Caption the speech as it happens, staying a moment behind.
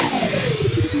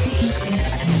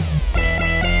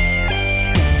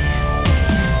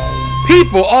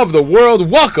People of the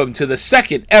world, welcome to the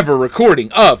second ever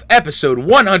recording of episode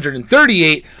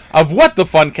 138 of What the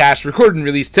Funcast, recorded and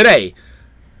released today,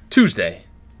 Wednesday,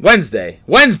 March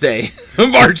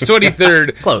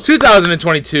 23rd,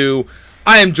 2022.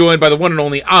 I am joined by the one and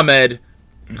only Ahmed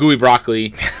Gooey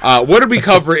Broccoli. What did we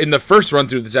cover in the first run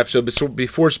through this episode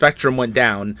before Spectrum went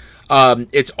down?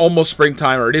 It's almost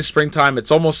springtime, or it is springtime. It's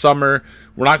almost summer.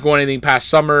 We're not going anything past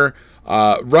summer.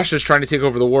 Russia's trying to take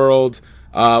over the world.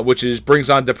 Which brings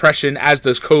on depression, as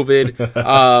does COVID.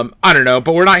 I don't know,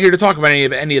 but we're not here to talk about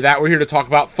any of that. We're here to talk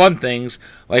about fun things,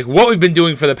 like what we've been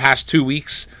doing for the past 2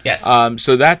 weeks. Yes.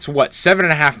 So that's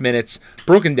 7.5 minutes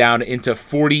broken down into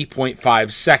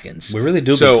 40.5 seconds. We really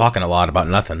do be talking a lot about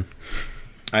nothing.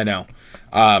 I know.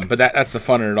 But that's the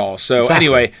fun in it all. So exactly.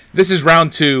 Anyway, this is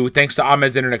round 2, thanks to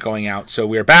Ahmed's internet going out. So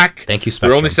we're back. Thank you,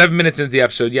 Spectrum. We're only 7 minutes into the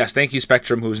episode. Yes, thank you,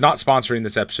 Spectrum, who's not sponsoring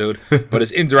this episode, but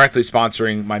is indirectly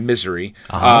sponsoring my misery.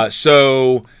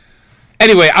 So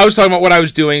anyway, I was talking about what I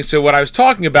was doing. So what I was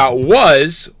talking about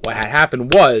was, what had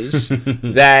happened was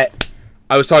that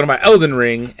I was talking about Elden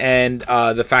Ring and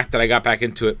the fact that I got back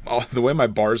into it. Oh, the way my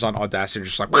bars on Audacity are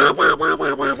just like... They're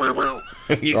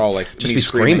all like... Just be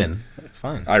screaming. It's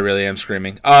fine. I really am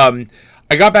screaming. I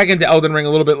got back into Elden Ring a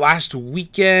little bit last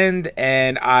weekend,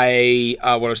 and what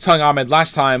I was telling Ahmed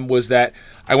last time was that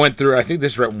I went through, I think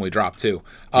this is right when we dropped too.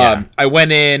 I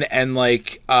went in and I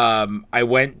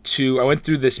went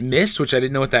through this mist, which I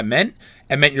didn't know what that meant.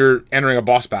 It meant you're entering a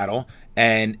boss battle,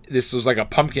 and this was like a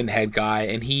pumpkin head guy,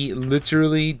 and he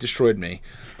literally destroyed me.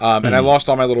 And I lost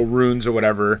all my little runes or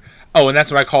whatever. Oh, and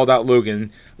that's when I called out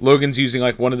Logan. Logan's using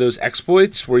like one of those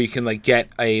exploits where you can like get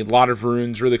a lot of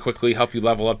runes really quickly, help you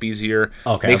level up easier.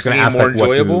 Okay, makes I was going to ask more like,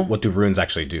 enjoyable. what do runes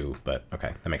actually do? But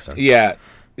okay, that makes sense. Yeah,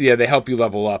 they help you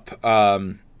level up.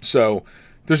 So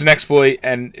there's an exploit,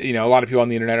 and a lot of people on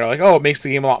the internet are like, "Oh, it makes the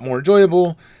game a lot more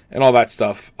enjoyable," and all that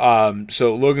stuff.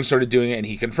 So Logan started doing it, and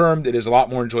he confirmed it is a lot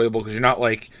more enjoyable because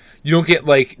you don't get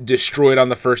like destroyed on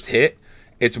the first hit.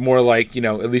 It's more like,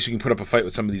 at least you can put up a fight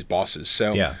with some of these bosses.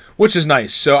 So, yeah. Which is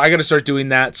nice. So I got to start doing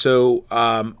that. So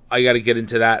I got to get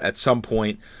into that at some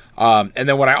point. And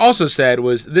then what I also said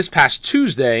was this past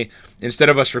Tuesday, instead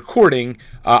of us recording,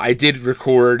 I did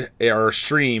record or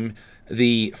stream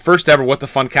the first ever What the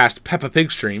Funcast Peppa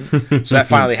Pig stream. So that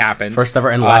finally happened. First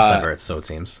ever and last ever, so it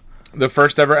seems. The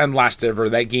first ever and last ever.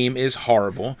 That game is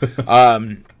horrible.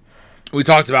 We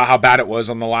talked about how bad it was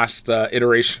on the last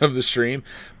iteration of the stream.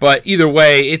 But either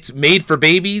way, it's made for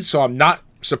babies, so I'm not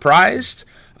surprised.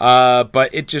 But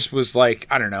it just was like,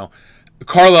 I don't know.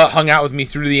 Carla hung out with me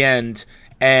through the end,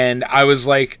 and I was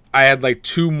like, I had like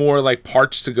 2 more like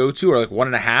parts to go to, or like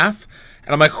 1.5.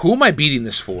 And I'm like, who am I beating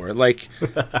this for? Like,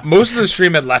 most of the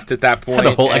stream had left at that point.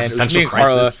 The whole and existential it was me and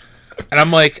Carla, crisis. and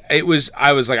I'm like,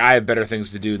 I was like, I have better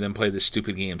things to do than play this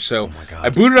stupid game. So my God. I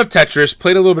booted up Tetris,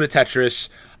 played a little bit of Tetris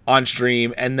on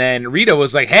stream, and then Rita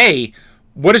was like, hey,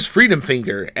 what is Freedom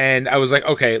Finger? And I was like,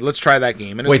 okay, let's try that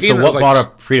game. And wait, so what brought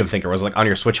up Freedom Finger? Was it like on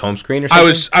your Switch home screen or something?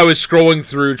 I was scrolling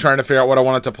through trying to figure out what I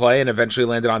wanted to play, and eventually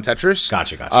landed on Tetris.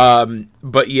 Gotcha.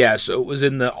 But yeah, so it was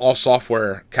in the all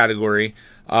software category.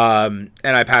 And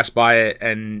I passed by it,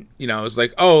 and I was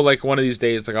like, oh, like one of these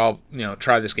days, like I'll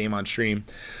try this game on stream.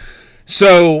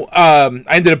 So I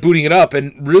ended up booting it up,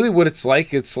 and really what it's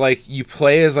like you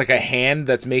play as like a hand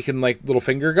that's making like little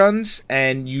finger guns,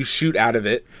 and you shoot out of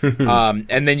it.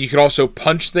 And then you can also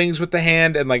punch things with the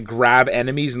hand and like grab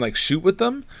enemies and like shoot with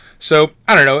them. So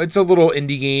I don't know, it's a little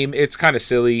indie game. It's kind of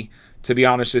silly, to be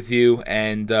honest with you,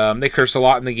 and they curse a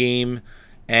lot in the game.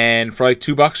 And for like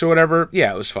 $2 or whatever,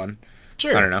 yeah, it was fun.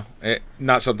 Sure. I don't know,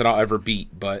 not something I'll ever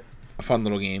beat, but a fun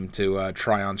little game to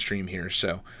try on stream here.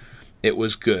 So it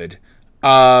was good.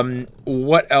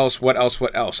 What else?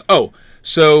 Oh,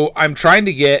 so I'm trying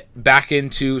to get back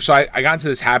into, so I got into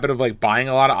this habit of like buying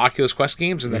a lot of Oculus Quest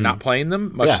games and then not playing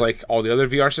them, much like all the other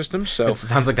VR systems. So it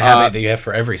sounds like the habit that you have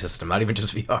for every system, not even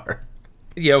just VR.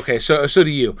 Yeah, okay, so do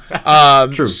you.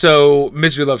 True. So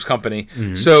Misery Loves Company.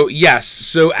 So yes,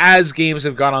 so as games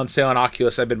have gone on sale on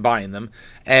Oculus, I've been buying them,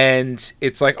 and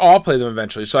it's like, oh, I'll play them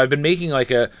eventually. So I've been making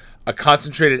like a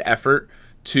concentrated effort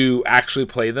to actually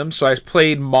play them. So I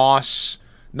played Moss,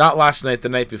 not last night, the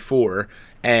night before,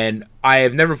 and I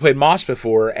have never played Moss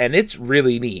before, and it's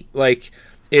really neat. Like,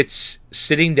 it's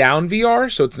sitting down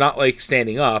VR, so it's not like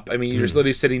standing up. I mean, you're just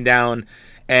literally sitting down,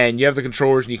 and you have the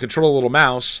controllers, and you control a little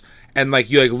mouse, and like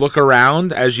you like look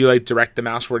around as you like direct the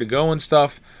mouse where to go and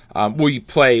stuff. Well, you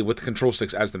play with the control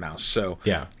sticks as the mouse, so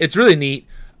yeah, it's really neat.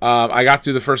 I got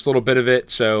through the first little bit of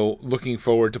it, so looking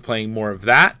forward to playing more of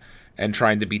that and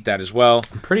trying to beat that as well.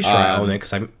 I'm pretty sure I own it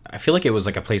because I feel like it was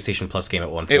like a PlayStation Plus game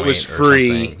at one point. It was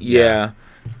free, yeah.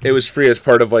 It was free as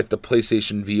part of like the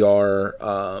PlayStation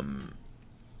VR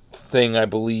thing, I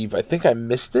believe. I think I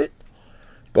missed it,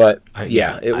 but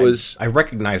it was. I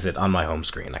recognize it on my home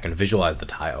screen. I can visualize the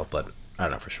tile, but I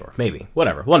don't know for sure. Maybe.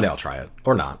 Whatever. One day I'll try it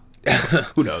or not.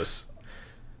 Who knows?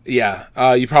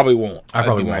 Yeah, you probably won't. I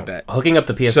probably won't. My bet. Hooking up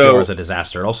the PSVR is a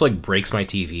disaster. It also like breaks my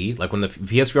TV. Like when the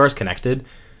PSVR is connected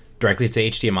directly to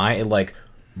HDMI, it like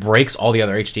breaks all the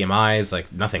other HDMIs.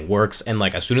 Like nothing works, and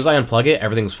like as soon as I unplug it,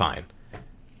 everything's fine.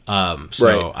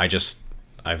 So right.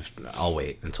 I'll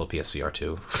wait until PSVR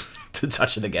 2 to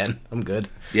touch it again. I'm good.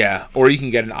 Yeah, or you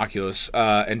can get an Oculus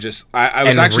and just I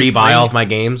was actually rebuy all of my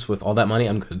games with all that money.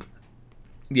 I'm good.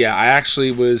 Yeah, I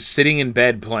actually was sitting in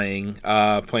bed playing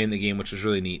the game, which was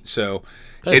really neat. So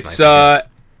it's nice,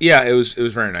 it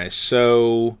was very nice.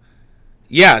 So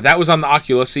yeah, that was on the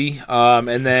Oculus-y,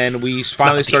 and then we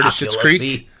finally started Schitt's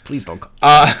Creek. Please don't.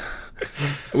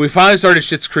 We finally started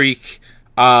Schitt's Creek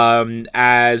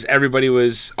as everybody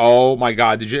was. Oh my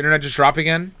God! Did your internet just drop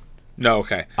again? No.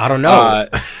 Okay. I don't know.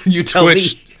 You tell me.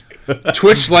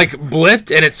 Twitch like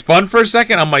blipped and it spun for a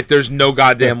second. I'm like, there's no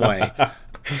goddamn way.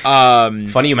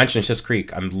 Funny you mentioned Schitt's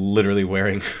Creek. I'm literally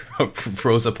wearing a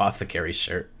Rose Apothecary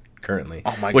shirt currently.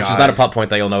 Oh my God. Which is not a plot point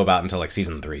that you'll know about until like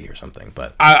season 3 or something.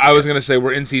 But I was gonna say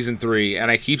we're in season 3, and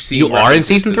I keep seeing you are in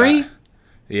season 3.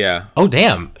 Yeah. Oh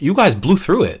damn! You guys blew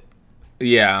through it.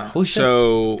 Yeah. Holy shit.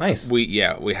 So nice. We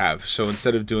have. So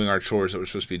instead of doing our chores that we're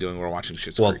supposed to be doing, we're watching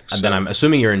Schitt's Creek. So. Then I'm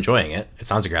assuming you're enjoying it. It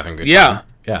sounds like you're having a good time.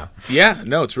 Yeah. Yeah.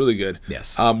 No, it's really good.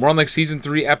 Yes. We're on like season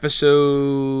 3,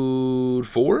 episode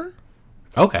 4.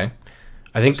 Okay.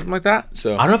 I think something like that.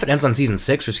 So I don't know if it ends on season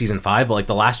 6 or season 5, but like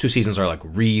the last 2 seasons are like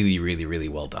really, really, really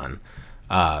well done.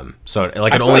 So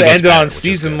like it only gets ended on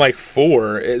season like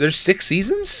 4. There's 6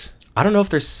 seasons. I don't know if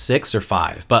there's 6 or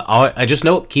 5, but I just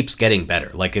know it keeps getting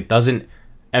better. Like it doesn't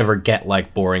ever get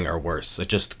like boring or worse. It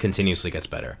just continuously gets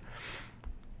better.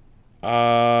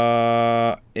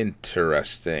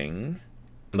 Interesting.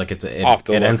 Like it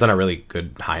ends on a really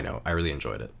good high note. I really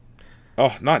enjoyed it.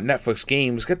 Oh, not Netflix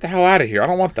games. Get the hell out of here. I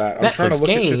don't want that. I'm trying to look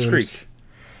at Schitt's Creek.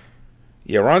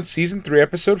 Yeah, we're on season 3,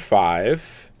 episode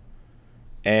 5.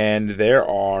 And there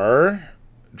are,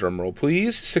 drumroll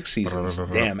please, 6 seasons.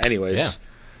 Damn, anyways. Yeah.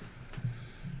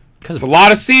 It's a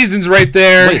lot of seasons right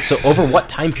there. Wait, so over what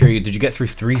time period did you get through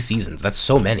 3 seasons? That's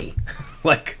so many.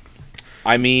 Like,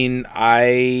 I mean,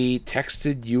 I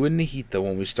texted you and Nahita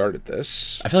when we started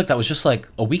this. I feel like that was just like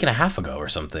a week and a half ago or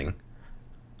something.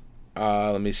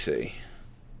 Let me see.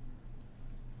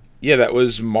 Yeah, that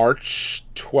was March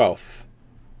 12th.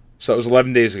 So it was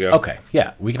 11 days ago. Okay,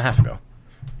 yeah, a week and a half ago.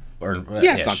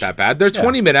 It's not that bad. They're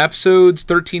 20-minute episodes,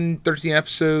 13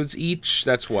 episodes each.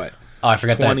 That's what? Oh, I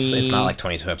forgot that it's not like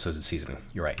 22 episodes a season.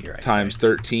 You're right. Times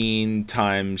 13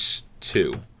 times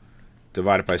 2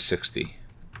 divided by 60.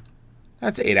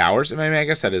 That's 8 hours. I mean, I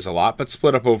guess that is a lot, but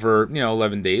split up over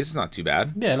 11 days is not too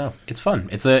bad. Yeah, no, it's fun.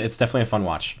 It's definitely a fun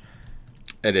watch.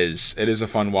 It is. It is a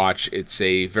fun watch. It's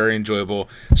a very enjoyable.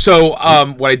 So,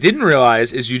 what I didn't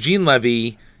realize is Eugene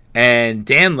Levy and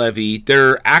Dan Levy,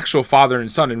 they're actual father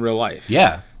and son in real life.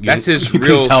 Yeah, that's his you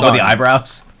real can tell son. by the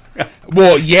eyebrows.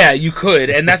 Well, yeah, you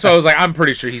could, and that's why I was like, I'm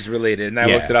pretty sure he's related. And I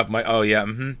looked it up. I'm like, oh yeah,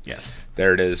 yes,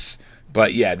 there it is.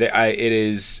 But yeah, it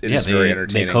is very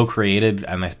entertaining. They co-created,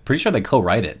 and I'm pretty sure they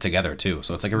co-write it together too.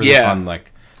 So it's like a really fun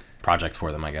like project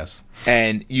for them, I guess.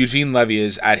 And Eugene Levy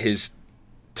is at his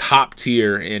top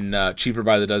tier in Cheaper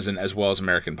by the Dozen as well as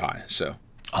American Pie. So.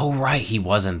 Oh right, he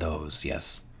was in those.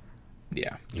 Yes.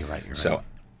 Yeah, you're right. So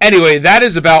anyway, that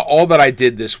is about all that I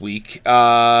did this week.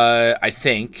 I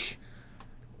think.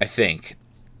 I feel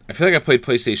like I played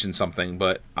PlayStation something,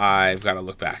 but I've got to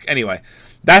look back. Anyway,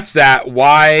 that's that.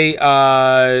 Why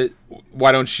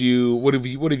don't you? What have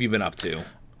you been up to?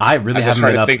 I really haven't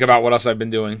been to think about what else I've been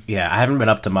doing. Yeah, I haven't been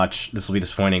up to much. This will be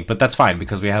disappointing, but that's fine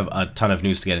because we have a ton of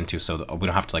news to get into, so we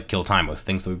don't have to like kill time with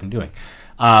things that we've been doing.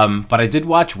 But I did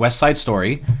watch West Side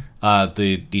Story,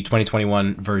 the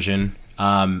 2021 version.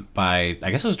 By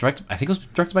I guess it was directed. I think it was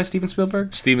directed by Steven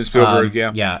Spielberg.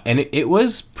 Yeah, and it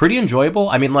was pretty enjoyable.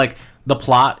 I mean, like the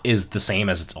plot is the same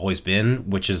as it's always been,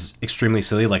 which is extremely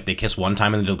silly. Like they kiss one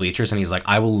time in the bleachers, and he's like,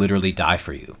 "I will literally die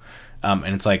for you,"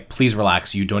 and it's like, "Please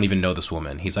relax. You don't even know this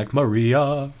woman." He's like,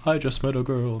 "Maria, I just met a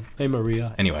girl. Hey,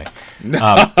 Maria." Anyway,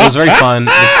 it was very fun.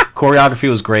 The choreography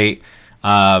was great.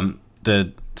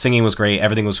 The singing was great.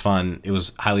 Everything was fun. It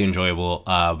was highly enjoyable.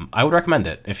 I would recommend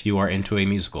it if you are into a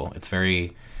musical. It's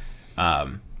very, I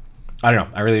don't know.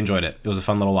 I really enjoyed it. It was a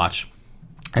fun little watch.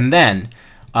 And then,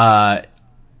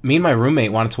 me and my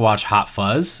roommate wanted to watch Hot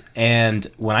Fuzz.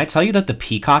 And when I tell you that the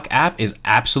Peacock app is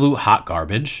absolute hot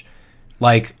garbage,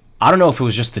 like, I don't know if it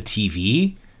was just the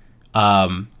TV,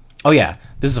 Oh yeah,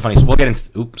 this is a funny. We'll get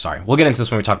into. We'll get into this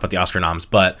when we talk about the Oscar noms.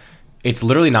 But it's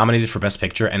literally nominated for Best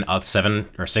Picture and 7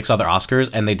 or 6 other Oscars,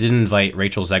 and they didn't invite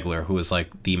Rachel Zegler, who is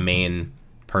like the main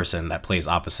person that plays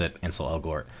opposite Ansel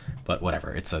Elgort. But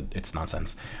whatever, it's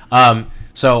nonsense.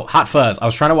 So Hot Fuzz. I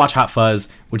was trying to watch Hot Fuzz,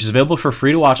 which is available for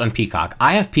free to watch on Peacock.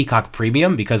 I have Peacock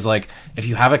Premium because like if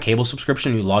you have a cable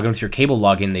subscription, you log in with your cable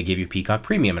login, they give you Peacock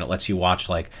Premium, and it lets you watch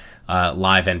like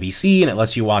live NBC, and it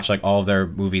lets you watch like all of their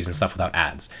movies and stuff without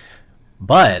ads.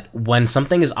 But when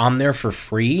something is on there for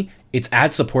free, it's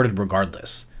ad supported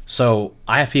regardless. So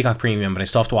I have Peacock Premium, but I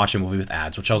still have to watch a movie with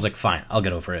ads, which I was like, fine, I'll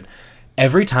get over it.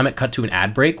 Every time it cut to an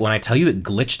ad break, when I tell you it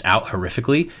glitched out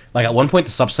horrifically, like at one point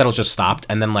the subtitles just stopped,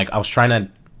 and then like I was trying to,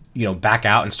 back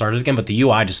out and start it again, but the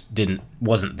UI just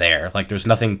wasn't there. Like there's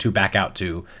nothing to back out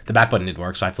to. The back button didn't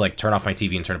work, so I had to like turn off my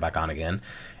TV and turn it back on again.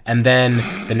 And then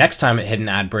the next time it hit an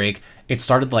ad break, it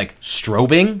started like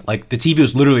strobing. Like the TV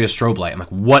was literally a strobe light. I'm like,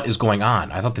 what is going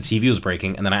on? I thought the TV was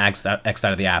breaking, and then I X'd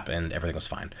out of the app, and everything was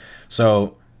fine.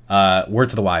 So, word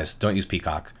to the wise, don't use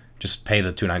Peacock. Just pay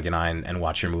the $2.99 and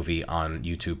watch your movie on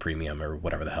YouTube Premium or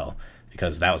whatever the hell,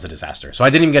 because that was a disaster. So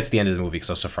I didn't even get to the end of the movie because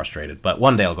I was so frustrated. But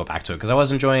one day I'll go back to it because I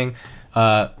was enjoying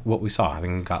what we saw. I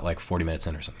think we got like 40 minutes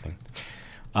in or something.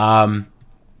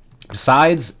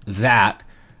 Besides that,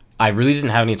 I really didn't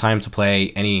have any time to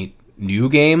play any new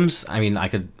games. I mean, I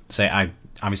could say I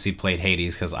obviously played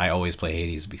Hades because I always play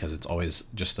Hades because it's always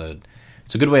just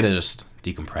it's a good way to just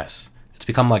decompress. It's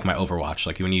become like my Overwatch.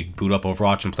 Like when you boot up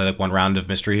Overwatch and play like one round of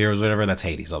Mystery Heroes or whatever, that's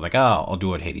Hades. I'm like, oh, I'll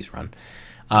do a Hades run.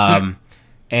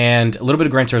 And a little bit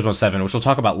of Gran Turismo 7, which we'll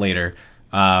talk about later.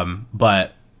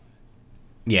 But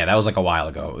yeah, that was like a while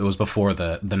ago. It was before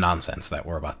the nonsense that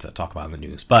we're about to talk about in the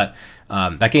news. But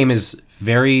that game is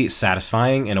very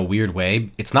satisfying in a weird way.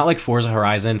 It's not like Forza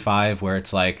Horizon 5 where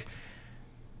it's like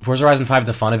Forza Horizon 5,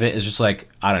 the fun of it is just like,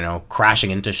 I don't know,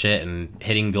 crashing into shit and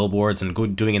hitting billboards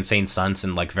and doing insane stunts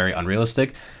and like very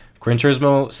unrealistic. Gran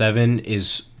Turismo 7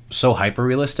 is so hyper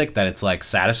realistic that it's like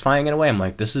satisfying in a way. I'm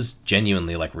like, this is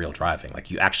genuinely like real driving. Like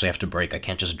you actually have to brake. I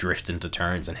can't just drift into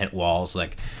turns and hit walls.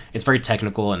 Like it's very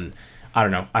technical, and I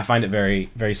don't know. I find it very,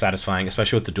 very satisfying,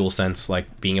 especially with the DualSense,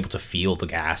 like being able to feel the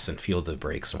gas and feel the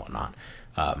brakes and whatnot.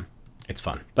 It's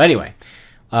fun. But anyway,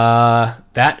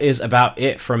 that is about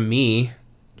it from me.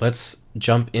 Let's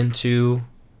jump into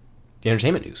the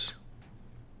entertainment news,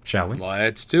 shall we?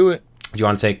 Let's do it. Do you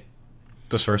want to take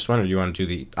this first one, or do you want to do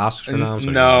the Oscar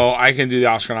nominations? No, I can do the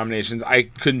Oscar nominations. I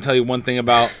couldn't tell you one thing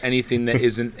about anything that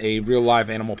isn't a real live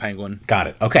animal penguin. Got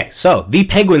it. Okay, so the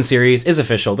Penguin series is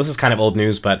official. This is kind of old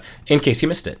news, but in case you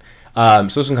missed it. So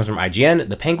this one comes from IGN.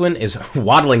 The Penguin is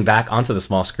waddling back onto the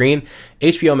small screen.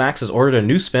 HBO Max has ordered a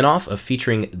new spin-off of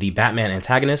featuring the Batman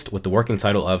antagonist with the working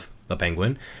title of The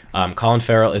Penguin. Colin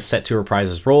Farrell is set to reprise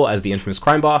his role as the infamous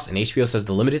crime boss, and HBO says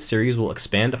the limited series will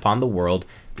expand upon the world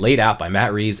laid out by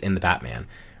Matt Reeves in The Batman.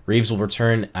 Reeves will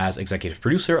return as executive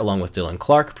producer, along with Dylan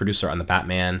Clark, producer on The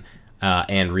Batman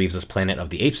and Reeves' Planet of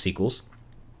the Apes sequels.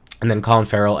 And then Colin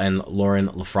Farrell and Lauren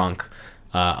LaFranc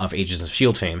of Agents of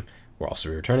S.H.I.E.L.D. fame will also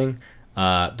be returning.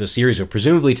 The series will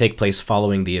presumably take place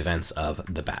following the events of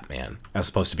The Batman, as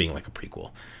opposed to being like a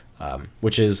prequel,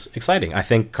 which is exciting. I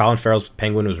think Colin Farrell's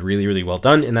Penguin was really, really well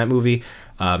done in that movie,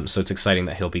 so it's exciting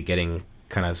that he'll be getting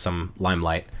kind of some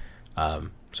limelight. So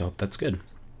I hope that's good.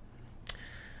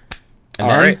 And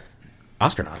all then, right.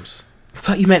 Oscar noms. I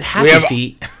thought you meant Happy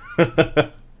Feet.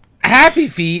 Happy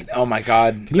Feet. Oh my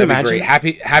God. Can you imagine?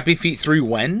 Happy Feet 3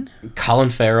 when? Colin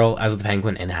Farrell as the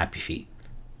Penguin and Happy Feet.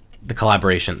 The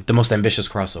collaboration. The most ambitious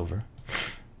crossover.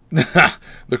 The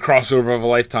crossover of a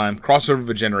lifetime. Crossover of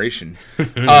a generation.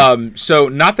 So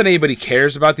not that anybody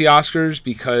cares about the Oscars,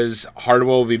 because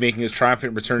Hardwell will be making his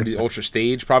triumphant return to the Ultra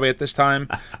stage probably at this time.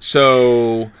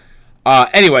 So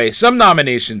anyway, some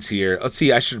nominations here. Let's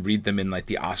see. I should read them in like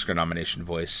the Oscar nomination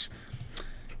voice.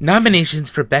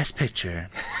 Nominations for Best Picture: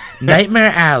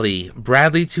 Nightmare Alley,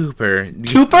 Bradley Cooper.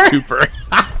 Tooper?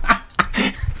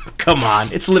 Come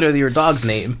on, it's literally your dog's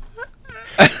name.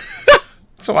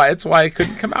 That's why it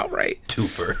couldn't come out right.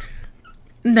 Tooper.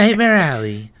 Nightmare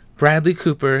Alley, Bradley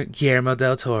Cooper, Guillermo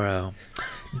del Toro.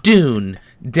 Dune.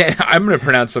 I'm going to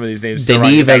pronounce some of these names.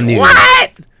 Denis Villeneuve.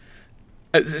 What?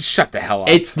 Shut the hell up.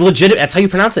 It's legit. That's how you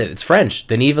pronounce it. It's French.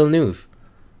 Denis Villeneuve.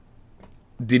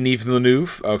 Denis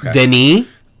Villeneuve? Okay. Denis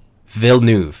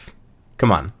Villeneuve.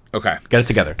 Come on. Okay. Get it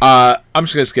together. I'm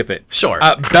just going to skip it. Sure.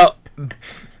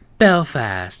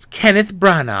 Belfast, Kenneth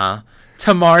Branagh,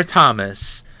 Tamar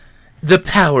Thomas, The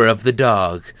Power of the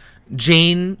Dog,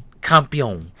 Jane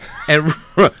Campion, and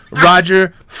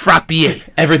Roger Frappier.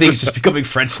 Everything's just becoming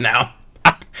French now.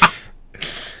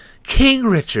 King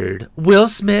Richard, Will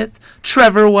Smith,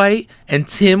 Trevor White, and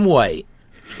Tim White.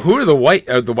 Who are the White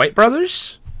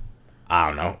brothers? I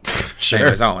don't know. Sure.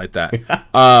 Anyways, I don't like that.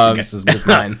 I guess as good as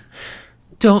mine.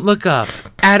 Don't Look Up,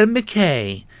 Adam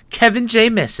McKay, Kevin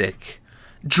J. Missick,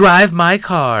 Drive My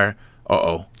Car,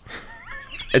 Teruhisa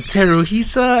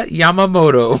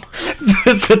Yamamoto.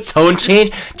 The tone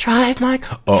change. Drive my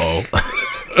car.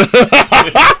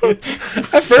 At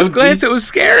first glance, it was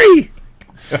scary.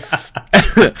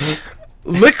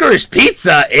 Licorice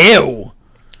Pizza, ew.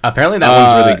 Apparently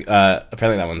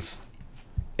that one's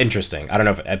interesting. I don't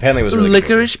know if apparently it was really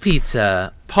Licorice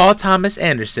Pizza, Paul Thomas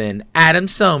Anderson, Adam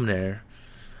Somner,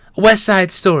 West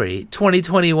Side Story,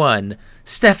 2021,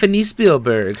 Stephanie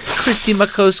Spielberg, Christy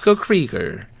McCosco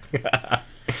Krieger.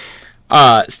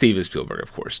 Steven Spielberg,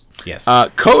 of course. Yes.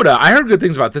 Coda. I heard good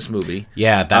things about this movie.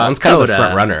 Yeah, that one's kind of the Coda.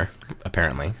 front runner,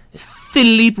 apparently.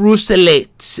 Philippe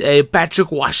Rousselet, Patrick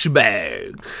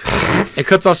Washberg. It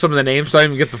cuts off some of the names, so I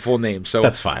didn't even get the full name. So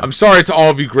That's fine. I'm sorry to all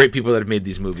of you great people that have made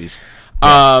these movies.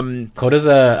 Yes. Coda's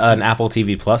an Apple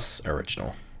TV Plus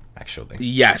original, actually.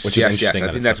 Yes, Which is yes. interesting I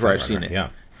that think it's that's the where I've front seen runner. it. Yeah.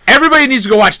 Everybody needs to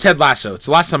go watch Ted Lasso. It's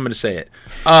the last time I'm going to say it.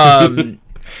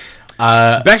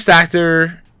 Best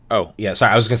actor. Oh, Yeah,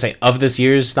 sorry, I was going to say, of this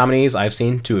year's nominees, I've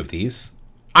seen 2 of these.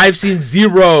 I've seen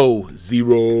zero.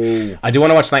 I do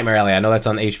want to watch Nightmare Alley. I know that's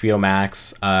on HBO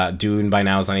Max. Dune by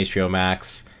now is on HBO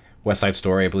Max. West Side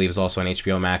Story, I believe, is also on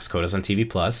HBO Max. Coda's on TV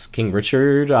Plus. King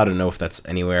Richard, I don't know if that's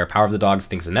anywhere. Power of the Dogs, I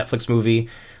think, is a Netflix movie.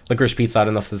 Licorice Pizza, I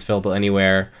don't know if it's available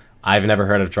anywhere. I've never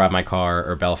heard of Drive My Car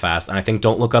or Belfast. And I think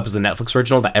Don't Look Up is the Netflix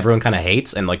original that everyone kind of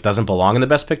hates and like doesn't belong in the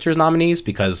Best Pictures nominees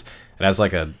because it has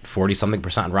like a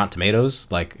 40-something% on Rotten Tomatoes.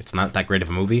 Like, it's not that great of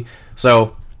a movie.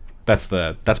 So that's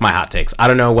my hot takes. I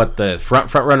don't know what the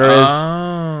front runner is.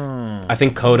 Oh. I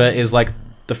think Coda is like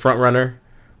the front runner.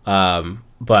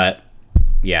 But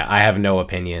yeah, I have no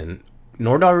opinion,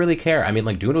 nor do I really care. I mean,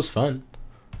 like, Dune was fun,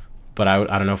 but I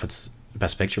don't know if it's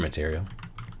Best Picture material.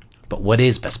 But what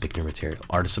is Best Picture material?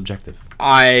 Art is subjective.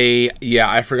 I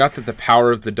forgot that The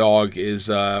Power of the Dog is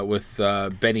with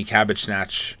Benny Cabbage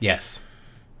Snatch. Yes.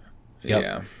 Yep.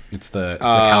 Yeah. It's the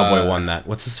cowboy one that,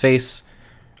 what's his face?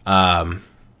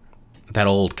 That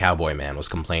old cowboy man was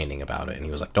complaining about it, and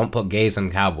he was like, "Don't put gays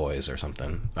in cowboys" or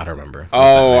something. I don't remember.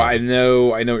 Oh, I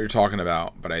know what you're talking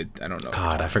about, but I don't know.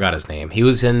 God, I forgot his name. He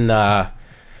was in.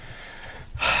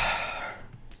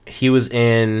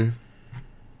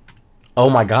 Oh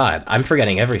my God, I'm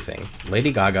forgetting everything.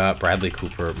 Lady Gaga, Bradley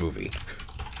Cooper movie.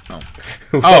 Oh,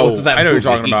 What was that I know what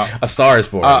you're movie? talking about. A Star Is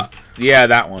Born. Yeah,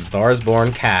 that one. Star Is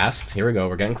Born cast. Here we go.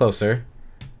 We're getting closer.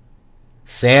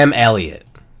 Sam Elliott.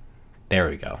 There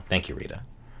we go. Thank you, Rita.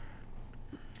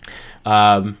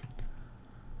 Yeah,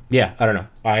 I don't know.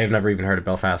 I have never even heard of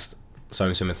Belfast, so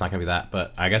I'm assuming it's not going to be that,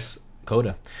 but I guess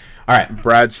Coda. All right.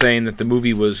 Brad saying that the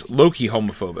movie was low-key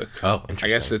homophobic. Oh,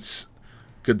 interesting. I guess it's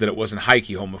good that it wasn't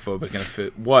high-key homophobic, and if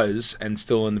it was, and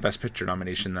still in the Best Picture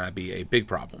nomination, that'd be a big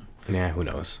problem. Yeah, who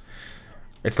knows?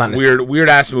 It's not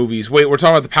Weird-ass movies. Wait, we're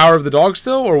talking about The Power of the Dog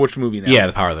still, or which movie now? Yeah,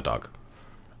 The Power of the Dog.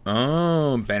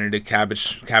 Oh, Benedict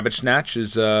Cabbage Snatch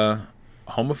is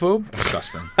homophobe?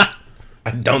 Disgusting.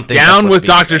 I don't think Down that's with what's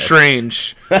Doctor being said.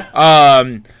 Strange.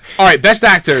 All right, Best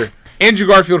Actor. Andrew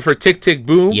Garfield for Tick, Tick,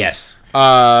 Boom. Yes.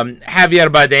 Javier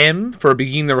Bardem for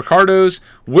Beginning the Ricardos.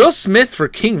 Will Smith for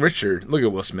King Richard. Look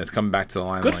at Will Smith coming back to the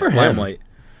limelight. Good for him. Limelight.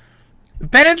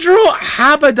 Benadryl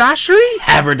Haberdashery?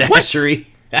 Haberdashery.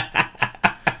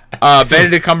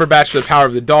 Benedict Cumberbatch for The Power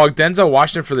of the Dog. Denzel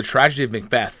Washington for The Tragedy of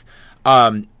Macbeth.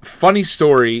 Funny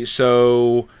story.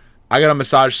 So I got a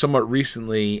massage somewhat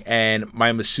recently, and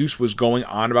my masseuse was going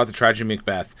on about The Tragedy of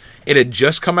Macbeth. It had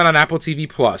just come out on Apple TV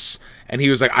Plus, and he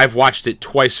was like, "I've watched it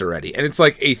twice already," and it's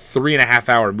like a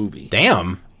 3.5-hour movie.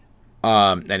 Damn.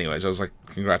 Anyways, I was like,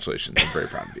 "Congratulations! I'm very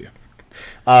proud of you."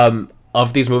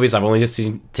 Of these movies, I've only just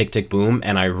seen Tick, Tick, Boom,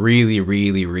 and I really,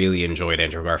 really, really enjoyed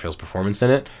Andrew Garfield's performance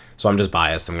in it. So I'm just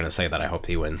biased. I'm going to say that I hope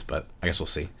he wins, but I guess we'll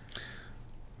see.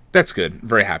 That's good.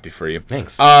 Very happy for you.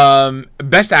 Thanks.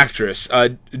 Best Actress.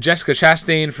 Jessica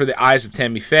Chastain for The Eyes of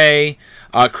Tammy Faye.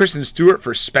 Kristen Stewart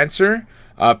for Spencer.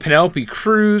 Penelope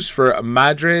Cruz for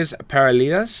Madres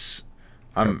Paralelas.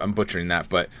 I'm butchering that,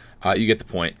 but you get the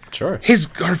point. Sure.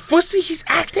 Her fussy, he's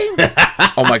acting?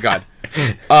 Oh, my God.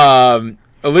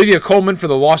 Olivia Colman for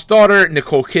The Lost Daughter.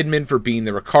 Nicole Kidman for Being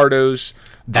the Ricardos.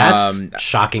 That's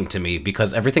shocking to me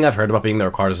because everything I've heard about Being the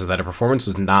Ricardos is that her performance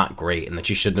was not great and that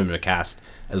she shouldn't have been cast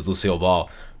as Lucille Ball.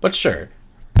 But sure,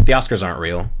 the Oscars aren't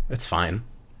real. It's fine.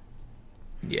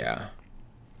 Yeah.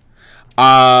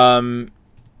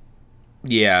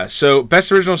 Yeah, so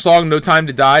Best Original Song, No Time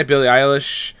to Die, Billie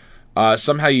Eilish.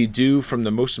 Somehow You Do from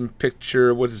the motion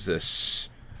picture. What is this?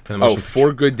 for the Oh, motion picture.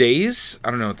 4 Good Days?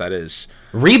 I don't know what that is.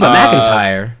 Reba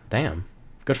McEntire. Damn.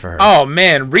 Good for her. Oh,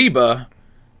 man, Reba.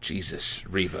 Jesus,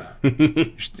 Reba.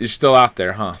 You're still out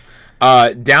there,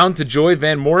 huh? Down to Joy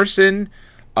Van Morrison.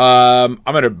 I'm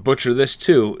going to butcher this,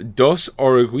 too. Dos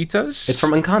Oruguitas? It's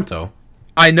from Encanto.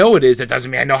 I know it is. That doesn't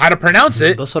mean I know how to pronounce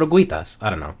it. Dos Oruguitas. I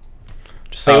don't know.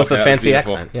 Just say it with a fancy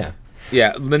beautiful. accent. Yeah.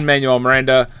 Yeah, Lin-Manuel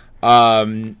Miranda.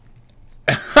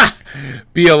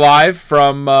 Be Alive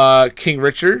from King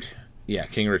Richard. Yeah,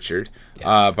 King Richard.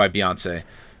 Yes. By Beyonce.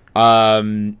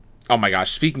 Oh my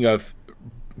gosh, speaking of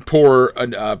poor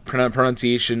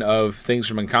pronunciation of things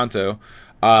from Encanto,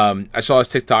 I saw this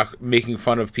TikTok making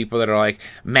fun of people that are like,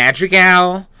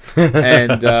 Madrigal,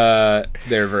 and they're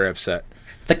very upset.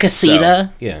 The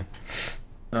casita. Yeah.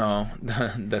 Oh,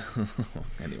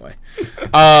 anyway.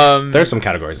 There are some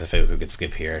categories I feel we could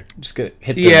skip here. Just hit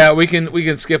them. Yeah, we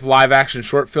can skip live action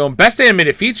short film. Best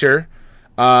animated feature,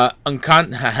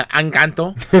 Encanto.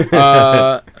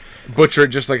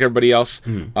 Butchered just like everybody else.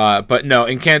 But no,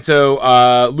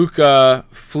 Encanto, Luca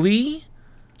Flea.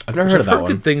 I've never heard of that I've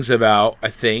one. good things about, I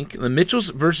think. The Mitchells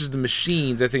versus the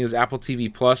Machines, I think, is Apple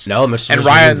TV Plus. No, Mr. And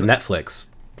Ryan Ryan, Netflix.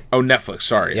 Oh, Netflix.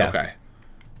 Sorry. Yeah. Okay.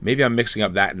 Maybe I'm mixing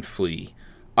up that and Flea.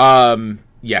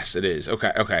 Yes, it is.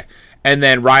 Okay. And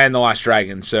then Ryan the Last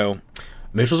Dragon. So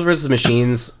Mitchells vs.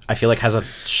 Machines, I feel like has a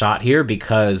shot here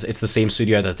because it's the same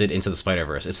studio that did Into the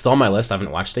Spider-Verse. It's still on my list. I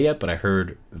haven't watched it yet, but I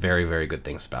heard very, very good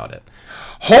things about it.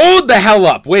 hold the hell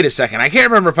up. Wait a second. I can't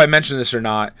remember if I mentioned this or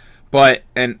not, but,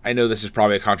 and I know this is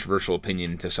probably a controversial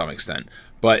opinion to some extent,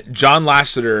 but John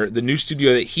Lasseter, the new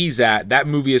studio that he's at, that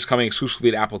movie is coming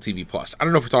exclusively to Apple TV Plus. I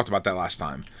don't know if we talked about that last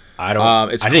time. I don't.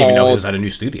 I didn't even know he was at a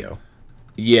new studio.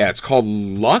 Yeah, it's called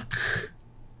Luck.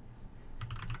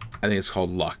 I think it's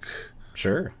called Luck.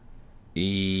 Sure.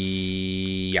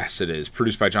 Yes, it is.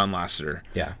 Produced by John Lasseter.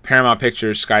 Yeah. Paramount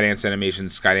Pictures, Skydance Animation,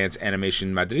 Skydance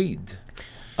Animation Madrid.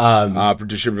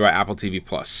 Distributed by Apple TV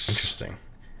Plus. Interesting.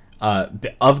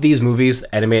 Of these movies,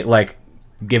 animate like,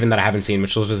 given that I haven't seen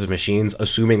Mitchells vs. Machines,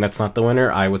 assuming that's not the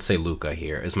winner, I would say Luca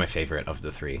here is my favorite of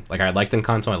the three. Like, I liked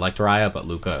Encanto, I liked Raya, but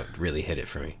Luca really hit it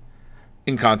for me.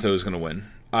 Encanto is going to win.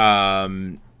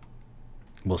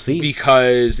 We'll see.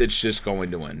 Because it's just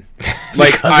going to win.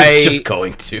 Like it's just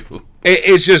going to.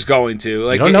 It's just going to.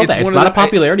 Like, You don't know that. It's not a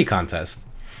popularity contest.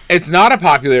 It's not a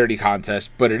popularity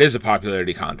contest, but it is a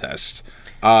popularity contest.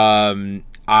 Kind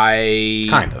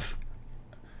of.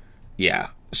 Yeah.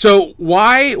 So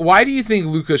why do you think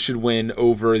Luca should win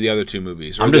over the other two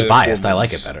movies? I'm just biased. I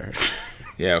like it better.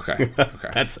 Yeah. Okay.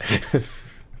 That's.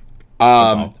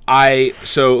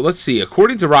 So let's see.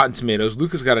 According to Rotten Tomatoes,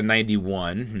 Luca's got a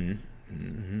 91.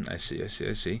 I see.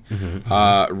 Raya's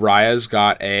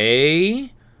got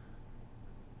a.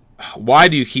 Why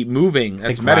do you keep moving?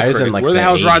 That's Metacritic. Like where the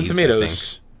hell is Rotten 80s,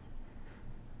 Tomatoes?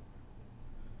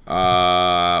 You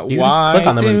why just click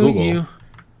on them in do Google. you?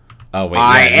 Oh wait,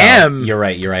 I am. You're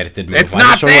right. It did move. It's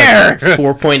not there.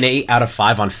 4.8 out of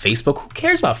 5 on Facebook. Who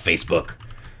cares about Facebook?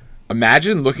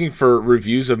 Imagine looking for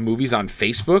reviews of movies on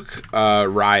Facebook.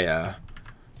 Raya.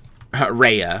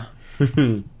 Raya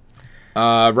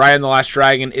and the Last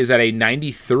Dragon is at a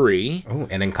 93. Oh,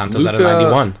 and Encanto's at a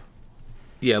 91.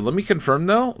 Yeah, let me confirm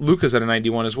though. Luca's at a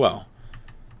 91 as well.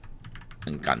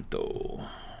 Encanto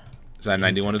is at a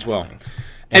 91 as well.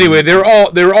 Anyway, they're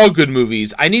all good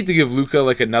movies. I need to give Luca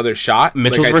like another shot.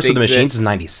 Mitchells like, vs. the Machines is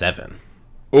 97.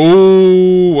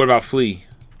 Oh, what about Flea?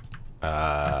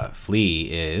 Flea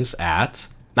is at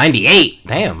 98.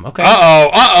 Damn. Okay.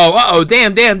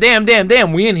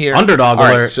 Damn. We in here. Underdog all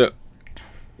alert. Right, so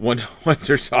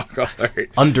Underdog alert.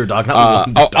 Underdog, not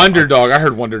Underdog. Underdog. I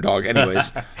heard Wonder Dog.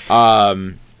 Anyways,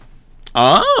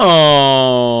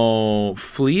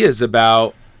 Flea is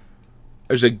about.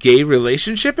 There's a gay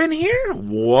relationship in here.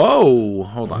 Whoa!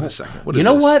 Hold on a second. What is You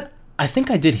know this? what? I think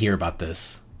I did hear about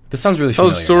this. This sounds really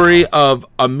Tells familiar. the story now. of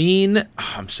Amin.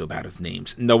 I'm so bad with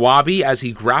names. Nawabi as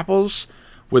he grapples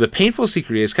with a painful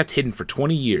secret he has kept hidden for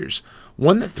 20 years,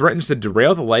 one that threatens to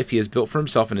derail the life he has built for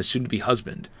himself and his soon-to-be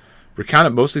husband.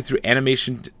 Recounted mostly through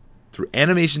animation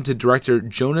to director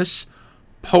Jonas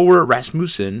Power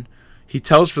Rasmussen, he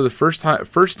tells for the first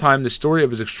time the story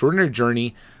of his extraordinary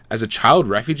journey as a child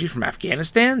refugee from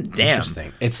Afghanistan. Damn,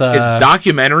 Interesting. It's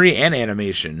documentary and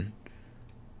animation.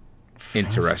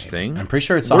 Interesting. I'm pretty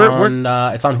sure it's on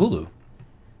Hulu.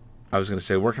 I was gonna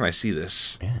say, where can I see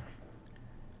this? Yeah.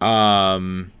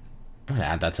 I'm gonna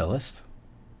add that to the list.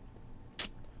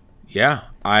 Yeah,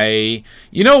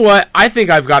 you know what? I think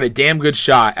I've got a damn good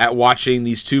shot at watching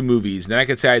these two movies. And then I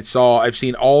could say I've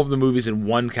seen all of the movies in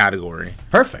one category.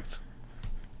 Perfect.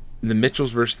 The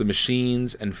Mitchells versus the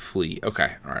Machines and Flea.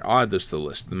 Okay, all right. I'll add this to the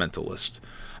list, the mental list.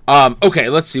 Okay,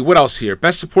 let's see. What else here?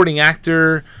 Best Supporting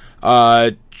Actor,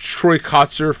 Troy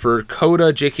Kotzer for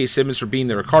Coda, J.K. Simmons for Being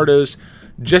the Ricardos,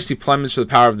 Jesse Plemons for The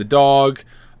Power of the Dog.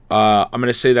 I'm going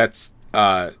to say that's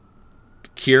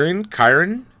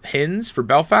Kyron Hins for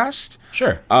Belfast.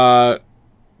 Sure.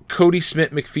 Cody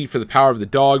Smith-McPhee for The Power of the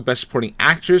Dog. Best Supporting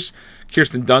Actress,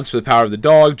 Kirsten Dunst for The Power of the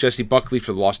Dog, Jessie Buckley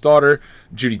for The Lost Daughter,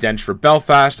 Judi Dench for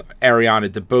Belfast, Ariana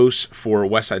DeBose for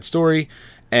West Side Story,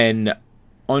 and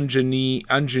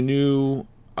Anjanou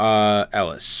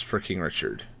Ellis for King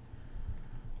Richard.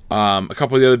 A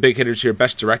couple of the other big hitters here.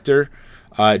 Best Director,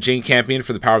 Jane Campion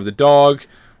for The Power of the Dog,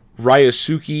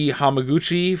 Ryosuke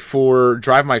Hamaguchi for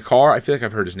Drive My Car. I feel like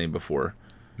I've heard his name before.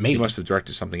 Maybe. He must have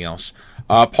directed something else.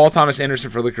 Paul Thomas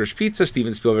Anderson for Licorice Pizza,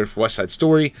 Steven Spielberg for West Side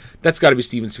Story. That's got to be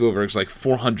Steven Spielberg's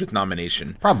 400th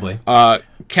nomination. Probably.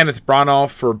 Kenneth Branagh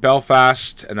for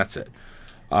Belfast, and that's it.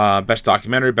 Best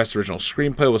Documentary, Best Original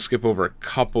Screenplay. We'll skip over a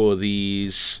couple of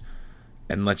these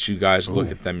and let you guys look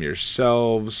at them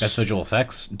yourselves. Best Visual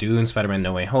Effects, Dune, Spider-Man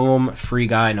No Way Home, Free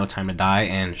Guy, No Time to Die,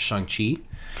 and Shang-Chi.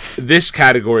 This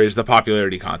category is the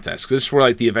popularity contest. This is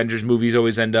where the Avengers movies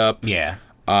always end up. Yeah.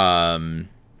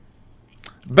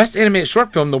 Best Animated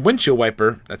Short Film, The Windshield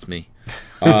Wiper. That's me.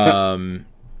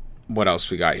 What else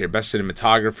we got here? Best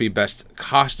Cinematography, Best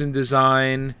Costume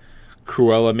Design.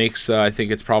 Cruella makes, I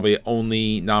think it's probably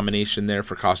only nomination there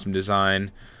for costume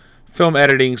design. Film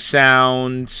Editing,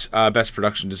 Sound, Best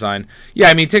Production Design. Yeah,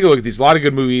 I mean, take a look at these. A lot of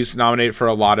good movies nominated for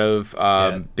a lot of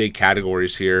big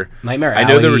categories here. Nightmare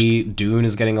Alley, Dune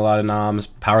is getting a lot of noms.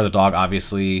 Power of the Dog,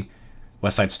 obviously.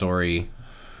 West Side Story.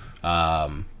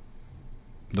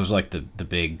 Those are the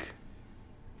big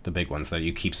ones that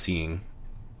you keep seeing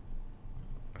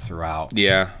throughout.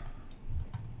 Yeah.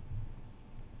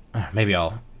 Maybe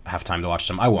I'll have time to watch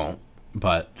them. I won't,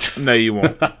 but no, you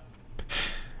won't.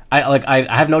 I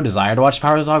have no desire to watch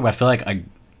Power of the Dog, but I feel like I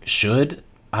should.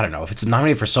 I don't know if it's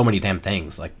nominated for so many damn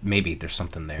things. Maybe there's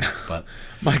something there. But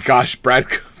my gosh, Brad,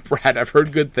 I've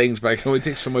heard good things, but I can only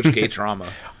take so much gay trauma.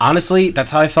 Honestly,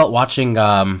 that's how I felt watching.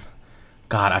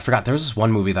 God, I forgot. There was this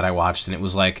one movie that I watched, and it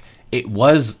was it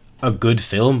was a good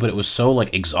film, but it was so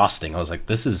exhausting. I was like,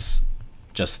 this is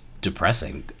just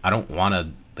depressing. I don't want to.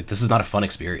 This is not a fun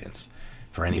experience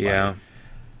for anybody. Yeah.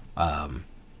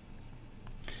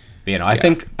 I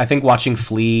think watching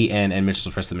Flea and Mitchell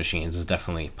vs. the Machines is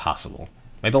definitely possible.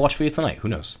 Maybe I'll watch Flea tonight. Who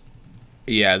knows?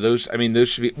 Yeah, those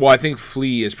should be. Well, I think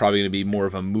Flea is probably going to be more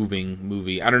of a moving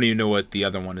movie. I don't even know what the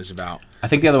other one is about. I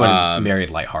think the other one is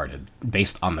Married Lighthearted.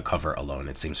 Based on the cover alone,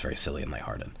 it seems very silly and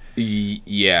lighthearted.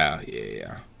 Yeah.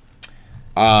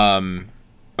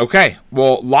 Okay,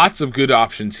 well, lots of good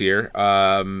options here.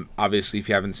 Obviously, if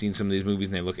you haven't seen some of these movies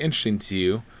and they look interesting to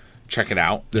you, check it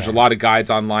out. There's a lot of guides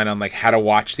online on how to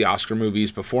watch the Oscar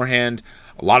movies beforehand.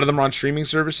 A lot of them are on streaming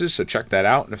services, so check that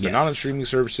out. And if they're not on streaming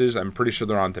services, I'm pretty sure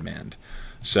they're on demand.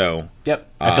 So, yep.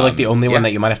 I feel like the only one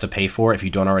that you might have to pay for if you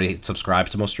don't already subscribe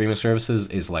to most streaming services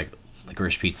is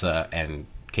Licorice Pizza and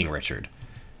King Richard.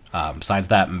 Besides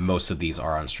that, most of these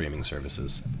are on streaming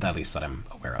services, at least that I'm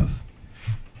aware of.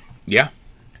 Yeah,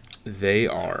 they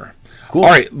are. Cool. All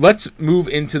right, let's move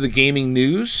into the gaming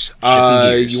news.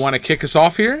 You want to kick us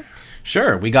off here?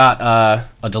 Sure. We got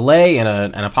a delay and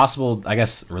a possible, I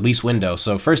guess, release window.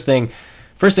 So first things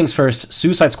first,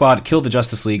 Suicide Squad Kill the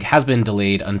Justice League has been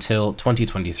delayed until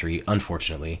 2023,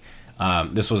 unfortunately.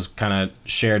 This was kind of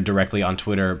shared directly on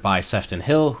Twitter by Sefton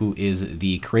Hill, who is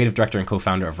the creative director and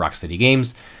co-founder of Rocksteady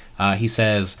Games. He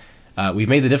says, we've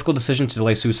made the difficult decision to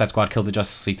delay Suicide Squad Kill the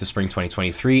Justice League to spring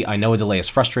 2023. I know a delay is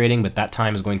frustrating, but that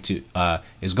time is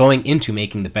going into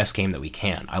making the best game that we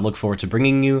can. I look forward to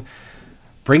bringing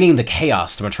the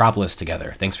chaos to Metropolis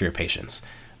together. Thanks for your patience.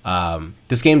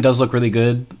 This game does look really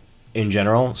good in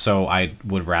general, so I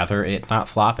would rather it not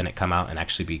flop and it come out and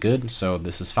actually be good. So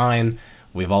this is fine.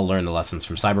 We've all learned the lessons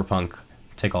from Cyberpunk.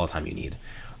 Take all the time you need.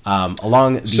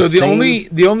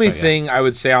 The only thing I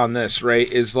would say on this, right,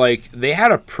 is they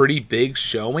had a pretty big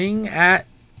showing at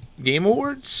Game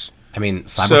Awards. I mean,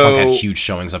 Cyberpunk had huge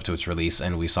showings up to its release,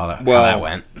 and we saw how that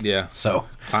went. Yeah. So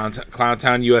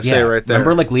Clowntown USA right there.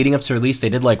 Remember, leading up to release, they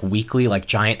did weekly,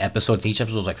 giant episodes. Each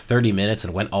episode was 30 minutes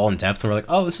and went all in depth, and we're like,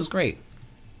 oh, this is great.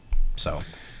 So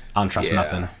I don't trust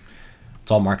nothing.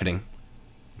 It's all marketing.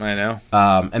 I know.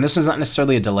 And this one's not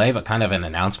necessarily a delay, but kind of an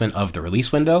announcement of the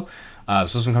release window. So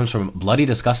this one comes from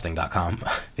bloodydisgusting.com.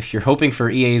 If you're hoping for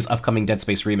EA's upcoming Dead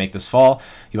Space remake this fall,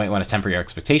 you might want to temper your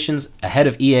expectations. Ahead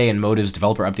of EA and Motive's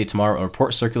developer update tomorrow, a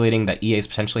report circulating that EA is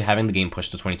potentially having the game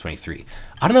pushed to 2023.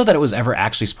 I don't know that it was ever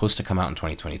actually supposed to come out in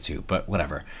 2022, but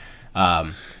whatever.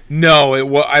 No,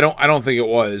 I don't think it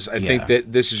was. I Yeah. think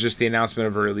that this is just the announcement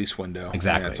of a release window.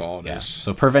 Exactly. That's all it is.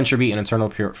 So per VentureBeat, an internal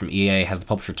report from EA has the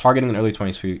publisher targeting an early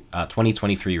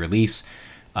 2023 release.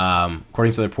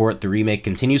 According to the report, the remake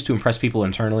continues to impress people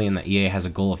internally, and that EA has a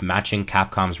goal of matching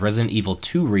Capcom's Resident Evil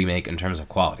 2 remake in terms of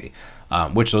quality,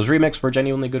 which those remakes were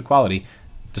genuinely good quality,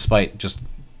 despite just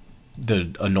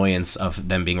the annoyance of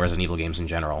them being Resident Evil games in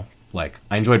general. Like,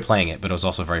 I enjoyed playing it, but it was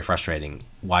also very frustrating.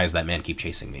 Why does that man keep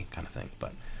chasing me, kind of thing.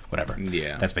 But whatever.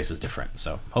 Yeah. That space is different,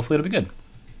 so hopefully it'll be good.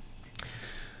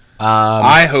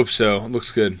 I hope so. It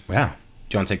looks good. Yeah.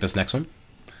 Do you want to take this next one?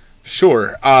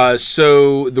 Sure.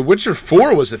 So The Witcher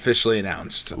 4 was officially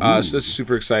announced. So this is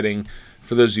super exciting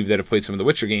for those of you that have played some of the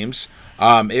Witcher games.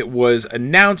 It was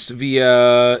announced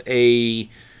via a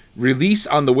release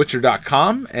on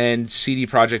thewitcher.com, and CD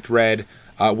Projekt Red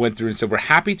went through and said, we're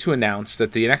happy to announce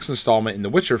that the next installment in the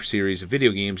Witcher series of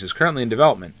video games is currently in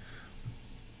development.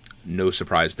 No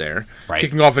surprise there. Right.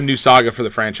 Kicking off a new saga for the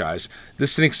franchise.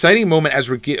 This is an exciting moment as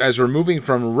we're moving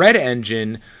from Red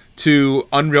Engine to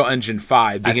Unreal Engine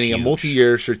 5, beginning a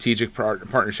multi-year strategic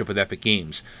partnership with Epic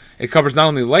Games. It covers not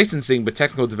only licensing, but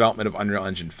technical development of Unreal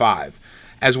Engine 5,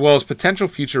 as well as potential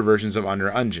future versions of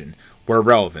Unreal Engine, where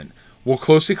relevant. We'll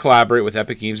closely collaborate with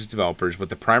Epic Games' developers, with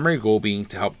the primary goal being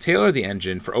to help tailor the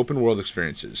engine for open-world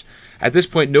experiences. At this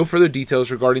point, no further details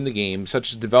regarding the game,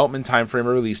 such as development timeframe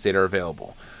or release date, are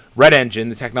available. Red Engine,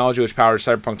 the technology which powers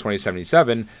Cyberpunk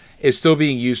 2077, is still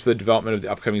being used for the development of the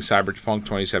upcoming Cyberpunk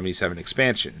 2077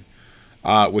 expansion,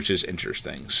 which is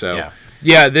interesting. So,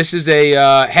 yeah this is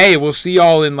a, hey, we'll see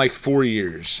y'all in like 4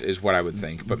 years, is what I would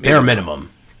think. But bare minimum.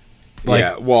 Like,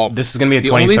 yeah, well, this is going to be a the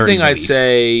 2030 only thing release.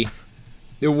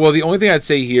 The only thing I'd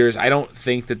say here is I don't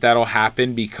think that that'll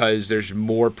happen because there's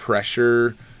more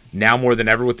pressure now more than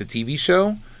ever with the TV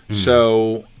show.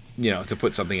 So, to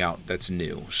put something out that's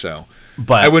new. So,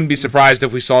 but I wouldn't be surprised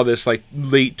if we saw this like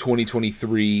late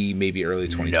 2023, maybe early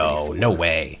 2024. No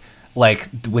way. Like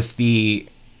with the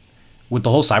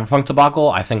whole Cyberpunk debacle,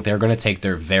 I think they're going to take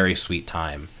their very sweet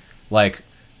time. Like,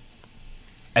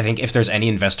 I think if there's any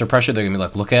investor pressure, they're going to be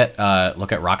like, look at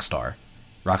Rockstar.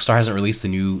 Rockstar hasn't released the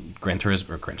new Gran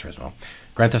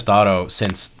Theft Auto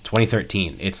since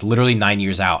 2013. It's literally 9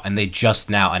 years out, and they just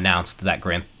now announced that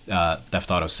Grand Theft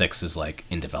Auto 6 is like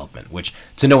in development, which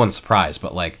to no one's surprise,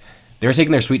 but like they're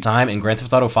taking their sweet time, and Grand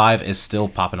Theft Auto 5 is still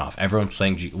popping off. Everyone's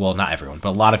playing well, not everyone, but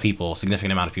a lot of people, a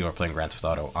significant amount of people are playing Grand Theft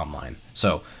Auto online.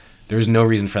 So there's no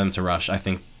reason for them to rush. I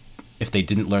think if they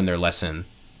didn't learn their lesson,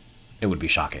 it would be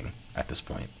shocking at this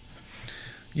point.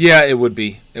 Yeah, it would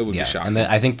be. It would be shocking. And then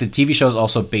I think the TV show is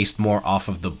also based more off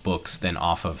of the books than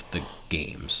off of the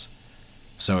games.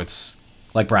 So it's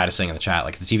like Brad is saying in the chat,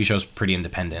 like the TV show is pretty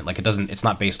independent. Like it's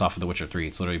not based off of The Witcher 3.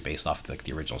 It's literally based off of like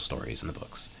the original stories in the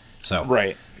books. So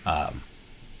right.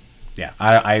 Yeah,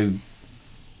 I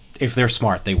if they're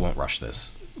smart, they won't rush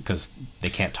this because they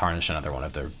can't tarnish another one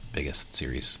of their biggest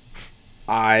series.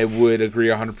 I would agree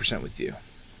 100% with you.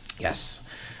 Yes.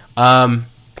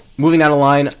 Moving down the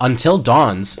line, Until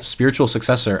Dawn's spiritual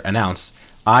successor announced.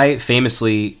 I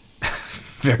famously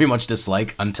very much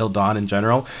dislike Until Dawn in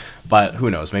general, but who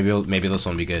knows? Maybe this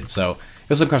one will be good. So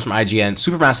this one comes from IGN.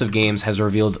 Supermassive Games has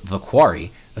revealed The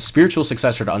Quarry, a spiritual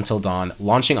successor to Until Dawn,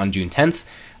 launching on June 10th.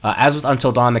 As with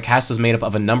Until Dawn, the cast is made up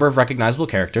of a number of recognizable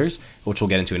characters, which we'll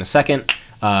get into in a second.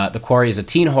 The Quarry is a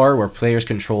teen horror where players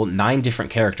control 9 different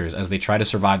characters as they try to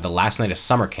survive the last night of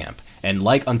summer camp. And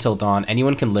like Until Dawn,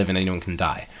 anyone can live and anyone can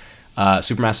die.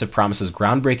 Supermassive promises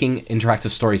groundbreaking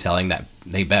interactive storytelling that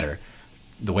they better.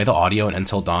 The way the audio in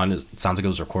Until Dawn it sounds like it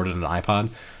was recorded on an iPod.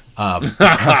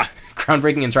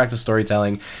 Groundbreaking interactive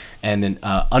storytelling and an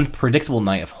unpredictable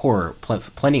night of horror,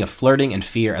 plenty of flirting and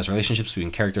fear as relationships between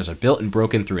characters are built and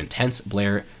broken through intense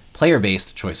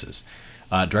player-based choices.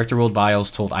 Director Will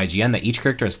Biles told IGN that each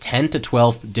character has 10 to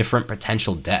 12 different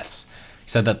potential deaths. He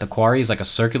said that The Quarry is like a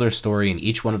circular story, and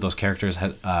each one of those characters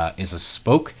is a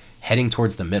spoke heading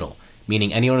towards the middle,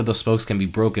 meaning any one of those spokes can be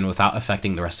broken without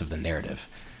affecting the rest of the narrative.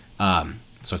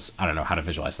 So I don't know how to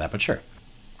visualize that, but sure.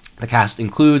 The cast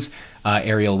includes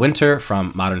Ariel Winter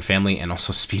from Modern Family and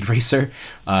also Speed Racer,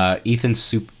 Ethan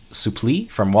Suplee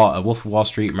from Wolf of Wall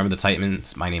Street, Remember the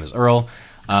Titans, My Name is Earl,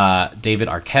 David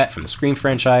Arquette from the Scream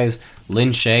franchise, Lin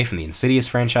Shaye from the Insidious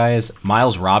franchise,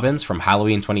 Miles Robbins from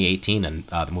Halloween 2018 and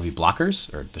the movie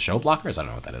Blockers, or the show Blockers, I don't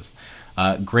know what that is.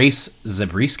 Grace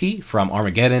Zabriskie from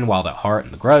Armageddon, Wild at Heart,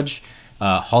 and The Grudge.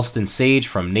 Halston Sage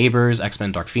from Neighbors,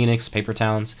 X-Men Dark Phoenix, Paper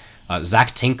Towns.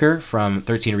 Zach Tinker from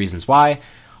 13 Reasons Why.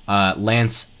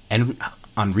 Lance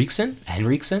Henriksen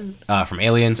from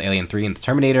Aliens, Alien 3, and The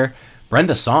Terminator.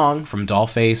 Brenda Song from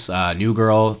Dollface, New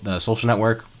Girl, The Social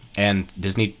Network. and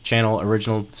Disney Channel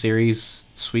original series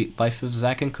Sweet Life of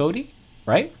Zack and Cody,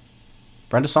 right?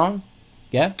 Brenda Song?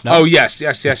 Yeah? No? Oh, yes. Okay.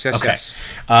 Yes.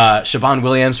 Siobhan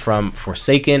Williams from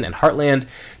Forsaken and Heartland.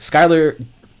 Skylar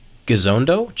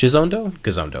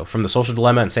Gizondo from The Social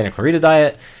Dilemma and Santa Clarita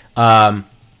Diet. Evan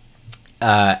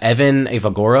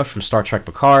Evagora from Star Trek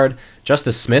Picard.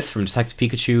 Justice Smith from Detective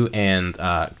Pikachu and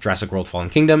Jurassic World Fallen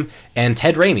Kingdom. And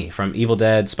Ted Raimi from Evil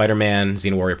Dead, Spider-Man,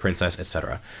 Xena Warrior Princess,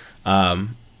 etc.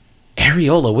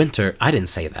 Ariola Winter. I didn't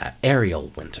say that.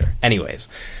 Ariel Winter. Anyways,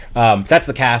 that's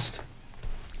the cast.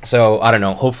 So, I don't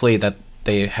know. Hopefully that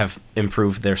they have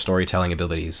improved their storytelling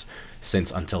abilities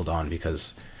since Until Dawn,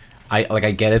 because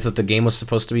I get it that the game was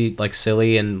supposed to be like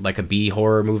silly and like a B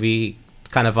horror movie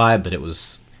kind of vibe, but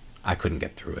I couldn't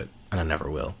get through it, and I never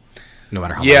will, no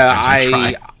matter how many times I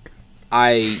try.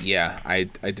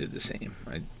 I did the same.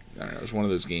 I don't know. It was one of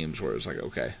those games where it was like,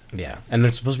 okay. Yeah, and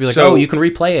it's supposed to be like, you can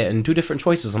replay it and do different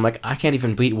choices. I'm like, I can't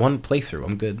even beat one playthrough.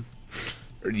 I'm good.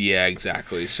 Yeah,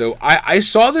 exactly. So I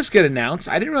saw this get announced.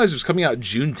 I didn't realize it was coming out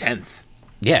June 10th.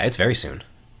 Yeah, it's very soon.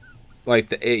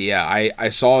 Like I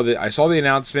saw the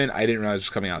announcement. I didn't realize it was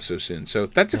coming out so soon. So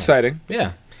that's exciting.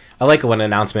 Yeah, I like it when an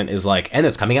announcement is like, and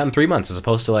it's coming out in 3 months, as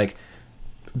opposed to like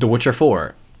The Witcher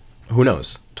 4. Who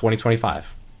knows?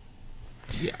 2025.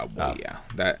 Yeah, well,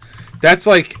 that's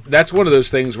one of those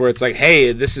things where it's like,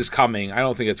 hey, this is coming. I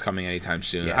don't think it's coming anytime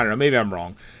soon. Yeah. I don't know. Maybe I'm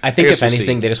wrong. I think if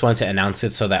anything, they just wanted to announce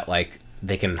it so that like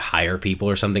they can hire people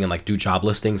or something and like do job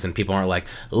listings, and people aren't like,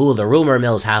 "Ooh, the rumor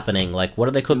mill's happening." Like, what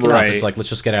are they cooking up? It's like, let's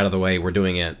just get out of the way. We're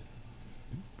doing it.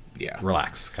 Yeah.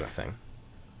 Relax, kind of thing.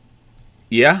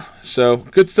 Yeah. So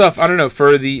good stuff. I don't know,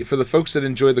 for the folks that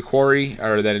enjoy The Quarry,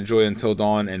 or that enjoy Until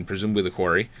Dawn and presumably The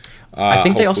Quarry. I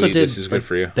think they also did this is good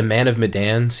for you. The Man of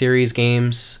Medan series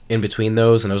games in between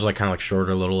those, and those are like kind of like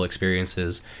shorter little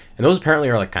experiences, and those apparently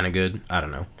are like kind of good. I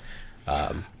don't know.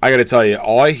 I got to tell you,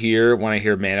 all I hear when I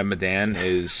hear Man of Medan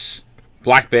is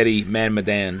Black Betty, Man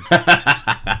Medan,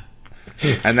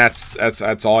 and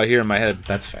that's all I hear in my head.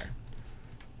 That's fair.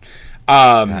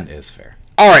 That is fair.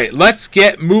 All right, let's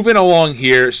get moving along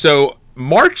here. So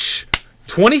March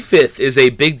 25th is a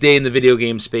big day in the video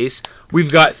game space.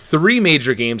 We've got 3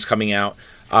 major games coming out.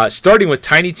 Starting with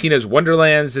Tiny Tina's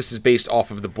Wonderlands. This is based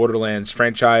off of the Borderlands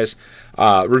franchise.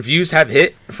 Reviews have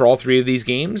hit for all 3 of these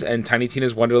games, and Tiny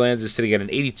Tina's Wonderlands is sitting at an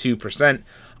 82%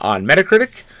 on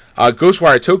Metacritic.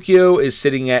 Ghostwire Tokyo is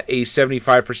sitting at a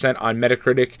 75% on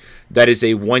Metacritic. That is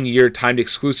a 1-year timed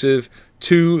exclusive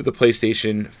to the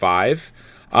PlayStation 5.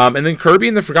 And then Kirby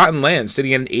and the Forgotten Land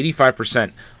sitting at an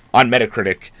 85% on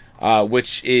Metacritic,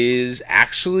 which is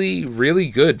actually really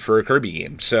good for a Kirby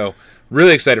game. So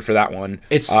really excited for that one.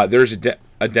 There's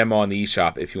a demo on the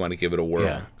eShop if you want to give it a whirl.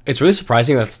 Yeah. It's really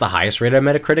surprising that's the highest rated on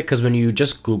Metacritic, because when you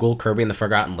just Google Kirby and the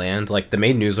Forgotten Land, like the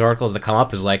main news articles that come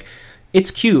up is like,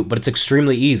 it's cute, but it's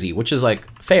extremely easy, which is like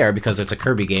fair because it's a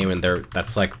Kirby game, and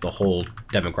that's like the whole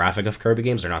demographic of Kirby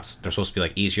games. They're supposed to be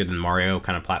like easier than Mario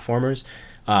kind of platformers.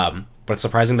 But it's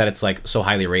surprising that it's like so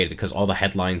highly rated, because all the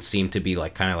headlines seem to be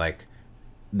like kind of like,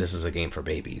 this is a game for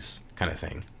babies kind of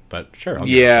thing. But sure.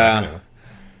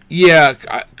 Yeah,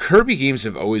 Kirby games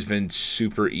have always been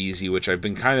super easy, which I've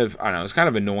been it's kind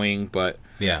of annoying, but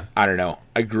yeah, I don't know.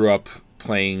 I grew up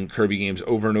playing Kirby games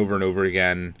over and over and over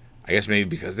again. I guess maybe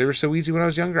because they were so easy when I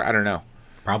was younger. I don't know.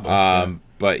 Probably.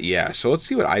 But yeah, so let's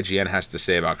see what IGN has to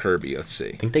say about Kirby. Let's see.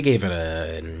 I think they gave it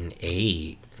an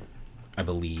 8, I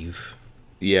believe.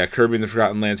 Yeah, Kirby and the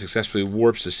Forgotten Land successfully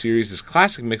warps the series'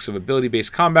 classic mix of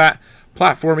ability-based combat,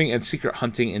 platforming, and secret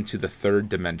hunting into the 3rd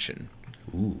dimension.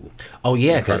 Ooh. Oh,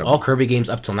 yeah, because all Kirby games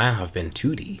up till now have been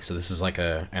 2D, so this is like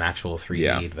an actual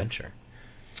 3D adventure.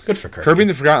 Good for Kirby. Kirby and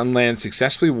the Forgotten Land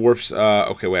successfully warps...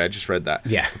 okay, wait, I just read that.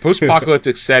 Yeah. The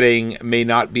post-apocalyptic setting may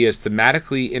not be as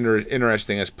thematically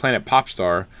interesting as Planet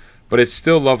Popstar, but it's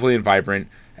still lovely and vibrant,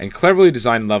 and cleverly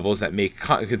designed levels that make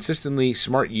consistently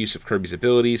smart use of Kirby's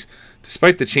abilities.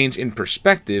 Despite the change in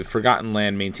perspective, Forgotten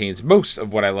Land maintains most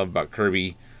of what I love about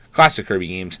classic Kirby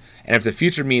games, and if the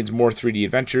future means more 3D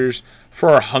adventures for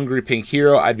our hungry pink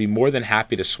hero, I'd be more than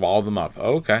happy to swallow them up.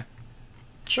 Oh, okay.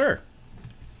 Sure.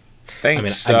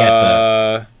 Thanks.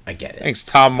 I get it. Thanks,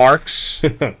 Tom Marks.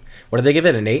 What did they give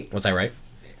it, an 8? Was I right?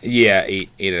 Yeah, 8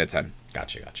 out of 10.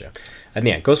 Gotcha. And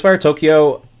yeah, Ghostwire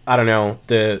Tokyo, I don't know,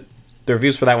 the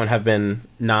reviews for that one have been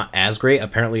not as great.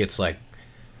 Apparently it's like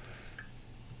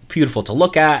beautiful to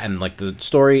look at, and like the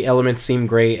story elements seem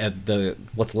great.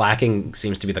 What's lacking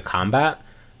seems to be the combat.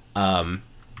 I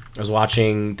was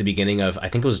watching the beginning of, I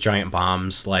think it was Giant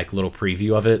Bomb's like little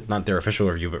preview of it, not their official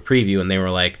review, but preview, and they were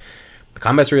like, the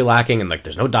combat's really lacking, and like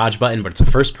there's no dodge button, but it's a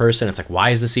first person. It's like, why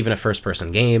is this even a first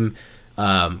person game?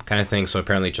 kind of thing. So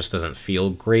apparently it just doesn't feel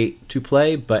great to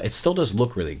play, but it still does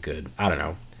look really good. I don't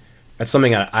know. That's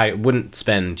something I wouldn't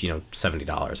spend,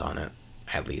 $70 on it,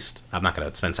 at least. I'm not going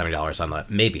to spend $70 on that.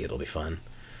 Maybe it'll be fun.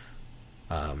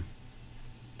 I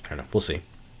don't know. We'll see.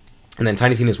 And then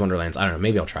Tiny Tina's Wonderlands. I don't know.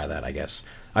 Maybe I'll try that, I guess.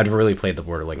 I'd really played the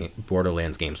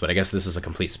Borderlands games, but I guess this is a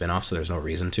complete spin-off, so there's no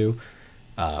reason to.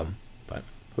 But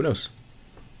who knows?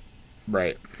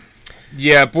 Right.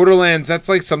 Yeah, Borderlands, that's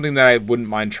like something that I wouldn't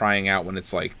mind trying out when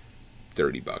it's like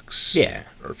 $30. Yeah.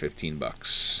 Or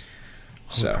 $15.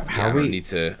 So, how I don't need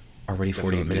to... Already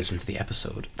 48 minutes into the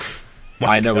episode.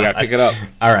 I know, we gotta pick it up.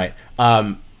 All right.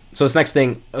 So this next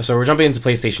thing, so we're jumping into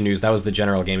PlayStation news. That was the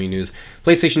general gaming news.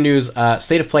 PlayStation news,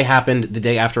 State of Play happened the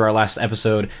day after our last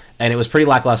episode, and it was pretty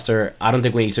lackluster. I don't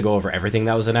think we need to go over everything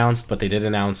that was announced, but they did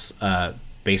announce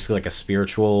basically like a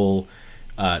spiritual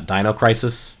Dino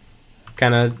Crisis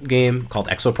kind of game called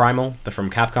Exoprimal,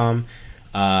 from Capcom.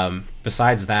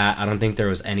 Besides that, I don't think there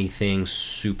was anything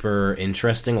super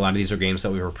interesting. A lot of these are games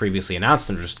that we were previously announced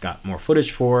and just got more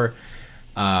footage for.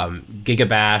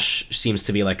 Gigabash seems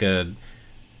to be like it's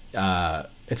a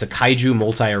kaiju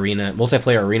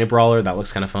multiplayer arena brawler that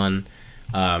looks kind of fun.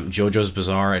 JoJo's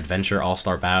Bizarre Adventure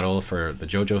All-Star Battle for the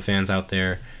JoJo fans out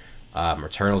there.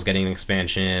 Returnal's getting an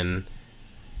expansion.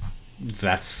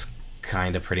 That's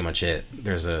kind of pretty much it.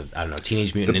 There's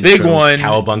Teenage Mutant Ninja Turtles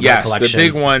Cowabunga Collection. The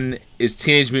big one is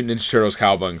Teenage Mutant Ninja Turtles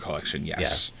Cowabunga Collection,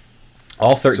 yes. Yeah.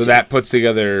 All 13. So that puts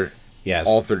together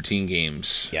all 13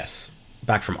 games. Yes.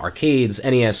 Back from arcades,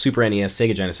 NES, Super NES,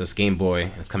 Sega Genesis, Game Boy.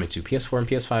 And it's coming to PS4 and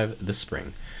PS5 this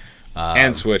spring.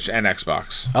 And Switch and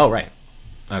Xbox. Oh, right.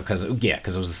 Because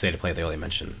it was the State of Play. They only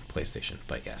mentioned PlayStation,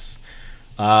 but yes.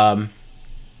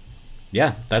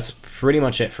 Yeah, that's pretty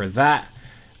much it for that.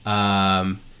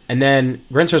 And then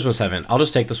Gran Turismo 7. I'll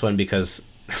just take this one because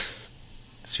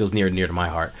this feels near to my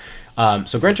heart.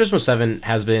 So Gran Turismo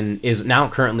 7 is now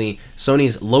currently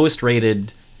Sony's lowest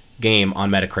rated game on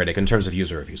Metacritic in terms of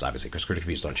user reviews, obviously, because critic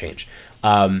reviews don't change.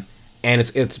 And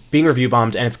it's being review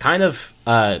bombed, and it's kind of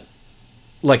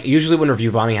like usually when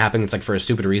review bombing happens, it's like for a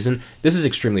stupid reason. This is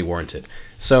extremely warranted.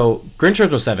 So Gran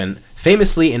Turismo 7,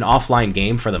 famously an offline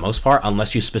game for the most part,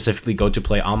 unless you specifically go to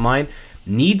play online,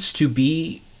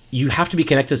 you have to be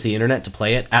connected to the internet to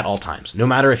play it at all times, no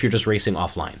matter if you're just racing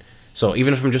offline. So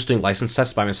even if I'm just doing license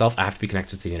tests by myself, I have to be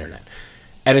connected to the internet.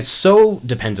 And it's so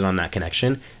dependent on that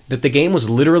connection that the game was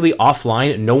literally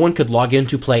offline. No one could log in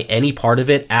to play any part of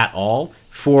it at all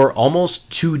for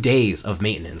almost 2 days of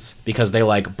maintenance because they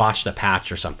botched a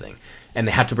patch or something. And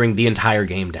they had to bring the entire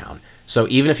game down. So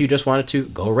even if you just wanted to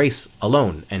go race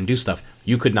alone and do stuff,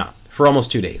 you could not for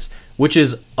almost 2 days, which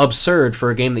is absurd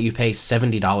for a game that you pay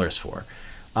 $70 for.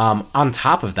 On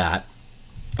top of that,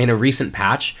 in a recent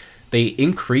patch, they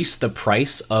increased the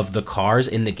price of the cars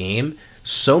in the game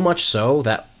so much so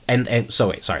that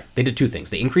they did two things.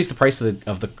 They increased the price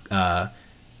of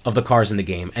the cars in the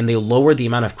game, and they lowered the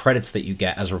amount of credits that you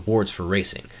get as rewards for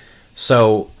racing.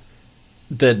 So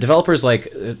the developers,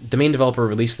 the main developer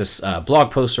released this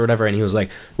blog post or whatever, and he was like,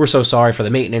 "We're so sorry for the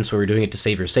maintenance. We were doing it to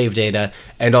save your save data,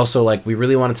 and also we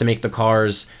really wanted to make the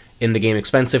cars in the game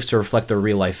expensive to reflect their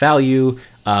real life value,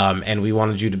 and we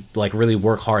wanted you to really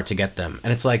work hard to get them."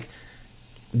 And it's like,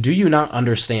 do you not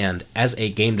understand as a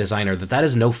game designer that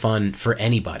is no fun for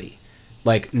anybody?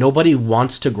 Nobody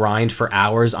wants to grind for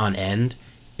hours on end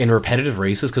in repetitive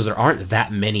races because there aren't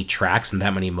that many tracks and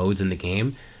that many modes in the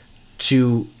game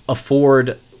to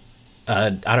afford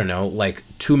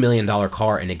 $2 million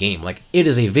car in a game. It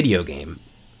is a video game.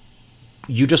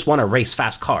 You just want to race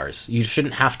fast cars. You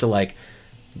shouldn't have to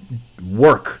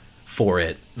work for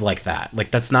it like that.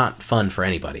 That's not fun for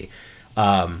anybody.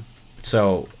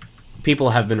 So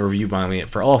people have been review bombing it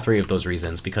for all three of those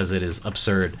reasons because it is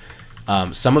absurd.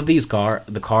 Some of these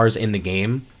the cars in the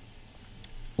game,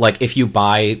 if you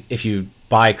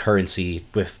buy currency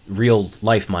with real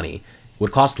life money,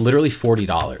 would cost literally $40,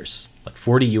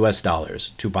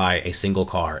 $40 to buy a single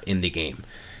car in the game.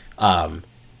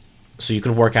 So you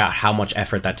can work out how much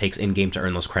effort that takes in game to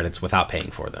earn those credits without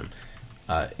paying for them.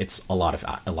 It's a lot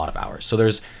of hours. So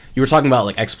you were talking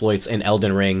about exploits in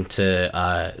Elden Ring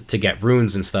to get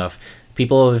runes and stuff.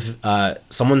 People have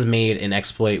someone's made an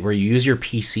exploit where you use your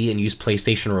PC and use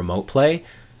PlayStation Remote Play,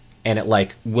 and it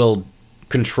will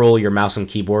control your mouse and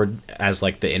keyboard as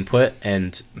the input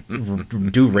and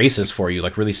do races for you,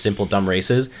 really simple dumb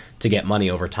races to get money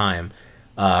over time,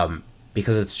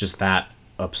 because it's just that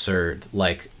absurd.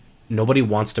 Nobody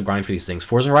wants to grind for these things.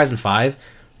 Forza Horizon 5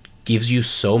 gives you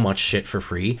so much shit for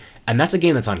free, and that's a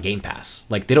game that's on Game Pass.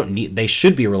 They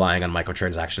should be relying on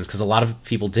microtransactions because a lot of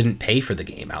people didn't pay for the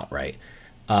game outright,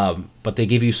 but they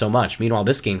give you so much. Meanwhile,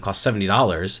 this game costs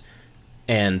 $70,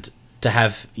 and to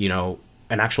have,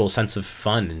 an actual sense of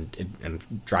fun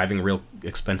and driving real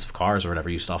expensive cars or whatever,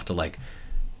 you still have to like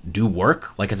do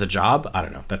work like it's a job. I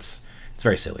don't know. It's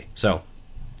very silly. So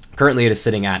currently it is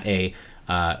sitting at a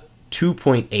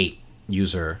 2.8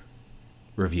 user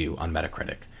review on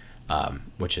Metacritic,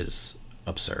 which is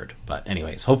absurd. But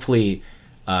anyways, hopefully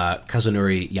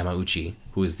Kazunori Yamauchi,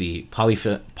 who is the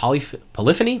Polyphony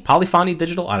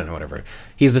Digital, I don't know, whatever.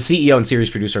 He's the CEO and series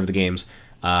producer of the games.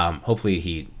 Hopefully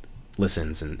he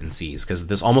listens and sees, because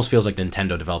this almost feels like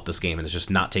Nintendo developed this game and is just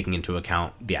not taking into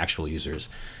account the actual users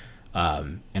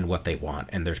and what they want.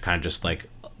 And they're kind of just like,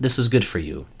 this is good for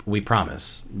you. We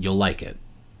promise you'll like it.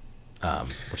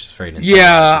 Which is very Nintendo.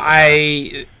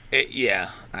 I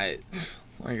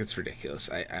like, it's ridiculous.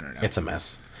 I don't know. It's a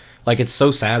mess. Like, it's so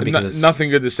sad because it's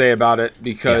nothing good to say about it,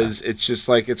 because it's just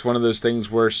like, it's one of those things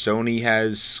where Sony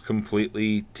has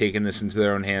completely taken this into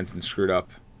their own hands and screwed up.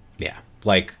 Yeah,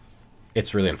 like,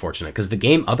 it's really unfortunate, because the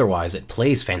game otherwise, it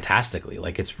plays fantastically.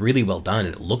 Like, it's really well done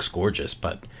and it looks gorgeous,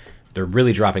 but they're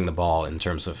really dropping the ball in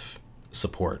terms of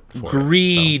support for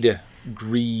Greed. it.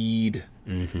 Greed.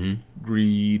 Mm-hmm.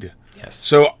 Greed. Yes.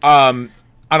 So, on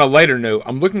a lighter note,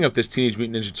 I'm looking up this Teenage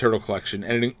Mutant Ninja Turtle collection,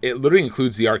 and it literally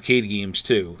includes the arcade games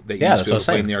too that you used to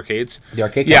play in the arcades. The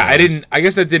arcade. Yeah, I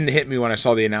guess that didn't hit me when I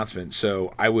saw the announcement.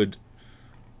 So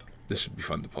this would be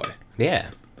fun to play. Yeah.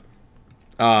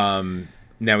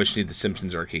 Now we just need the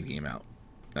Simpsons arcade game out.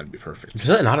 That'd be perfect. Does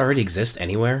that not already exist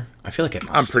anywhere? I feel like it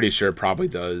must. I'm pretty sure it probably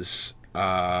does.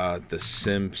 The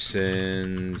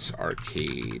Simpsons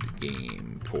arcade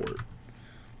game port.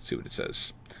 Let's see what it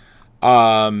says.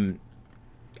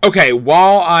 Okay,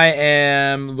 while I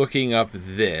am looking up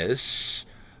this,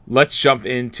 let's jump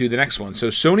into the next one. So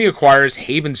Sony acquires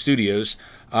Haven Studios.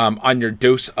 On your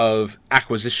dose of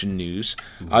acquisition news.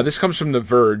 This comes from The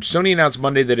Verge. Sony announced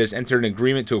Monday that it has entered an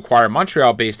agreement to acquire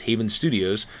Montreal-based Haven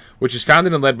Studios, which is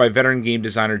founded and led by veteran game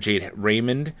designer Jade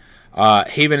Raymond.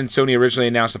 Haven and Sony originally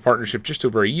announced a partnership just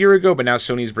over a year ago, but now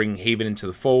Sony is bringing Haven into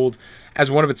the fold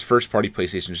as one of its first-party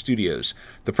PlayStation studios.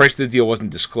 The price of the deal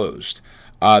wasn't disclosed.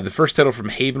 The first title from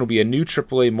Haven will be a new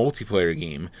AAA multiplayer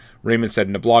game, Raymond said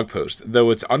in a blog post. Though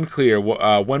it's unclear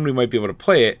when we might be able to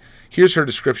play it, here's her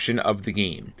description of the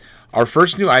game. Our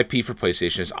first new IP for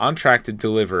PlayStation is on track to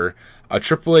deliver a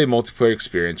AAA multiplayer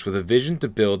experience with a vision to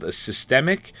build a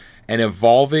systemic and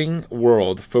evolving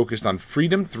world focused on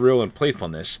freedom, thrill, and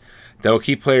playfulness that will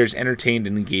keep players entertained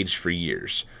and engaged for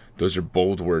years. Those are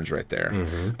bold words right there.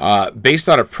 Mm-hmm. Based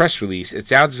on a press release, it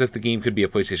sounds as if the game could be a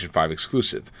PlayStation 5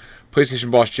 exclusive.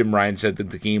 PlayStation boss Jim Ryan said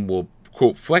that the game will,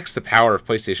 quote, flex the power of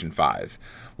PlayStation 5.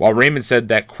 While Raymond said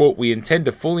that, quote, we intend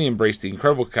to fully embrace the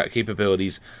incredible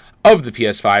capabilities of the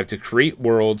PS5 to create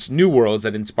new worlds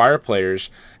that inspire players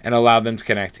and allow them to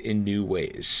connect in new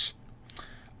ways.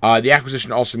 The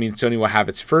acquisition also means Sony will have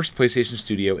its first PlayStation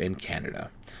studio in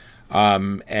Canada.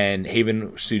 And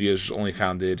Haven Studios was only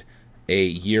founded a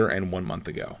year and 1 month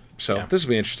ago. So This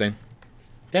will be interesting.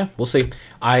 Yeah, we'll see.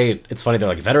 It's funny, they're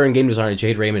like veteran game designer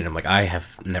Jade Raymond, and I'm like, I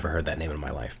have never heard that name in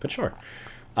my life, but sure.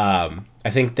 I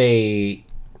think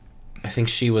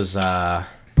she was a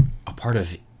part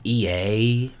of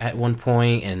EA at one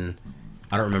point, and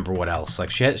I don't remember what else.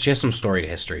 Like she has some storied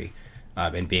history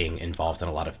in being involved in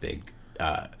a lot of big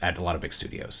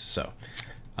studios. So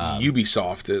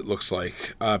Ubisoft, it looks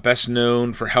like, best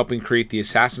known for helping create the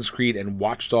Assassin's Creed and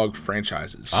Watch Dogs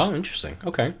franchises. Oh, interesting.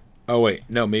 Okay. Oh wait,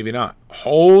 no, maybe not.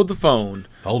 Hold the phone.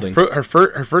 Holding. Her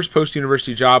first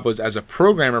post-university job was as a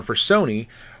programmer for Sony,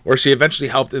 where she eventually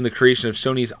helped in the creation of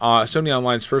Sony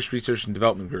Online's first research and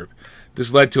development group.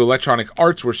 This led to Electronic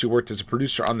Arts, where she worked as a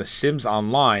producer on The Sims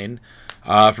Online.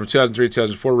 From 2003 to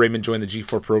 2004, Raymond joined the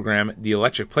G4 program, The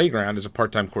Electric Playground, as a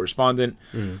part-time correspondent.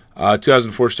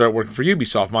 2004, started working for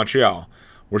Ubisoft Montreal,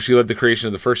 where she led the creation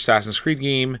of the first Assassin's Creed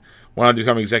game. Went on to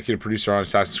become executive producer on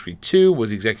Assassin's Creed 2, was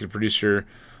the executive producer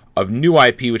of new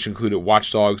IP, which included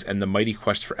Watch Dogs and The Mighty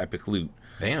Quest for Epic Loot.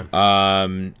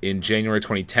 Damn. In January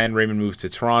 2010, Raymond moved to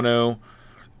Toronto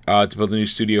to build a new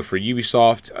studio for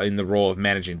Ubisoft in the role of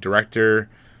managing director.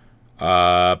 In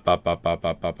July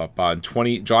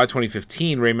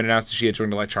 2015, Raymond announced that she had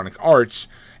joined Electronic Arts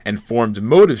and formed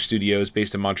Motive Studios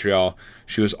based in Montreal.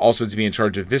 She was also to be in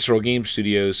charge of Visceral Game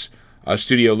Studios, a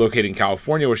studio located in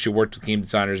California, where she worked with game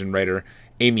designers and writer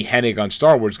Amy Hennig on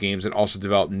Star Wars games and also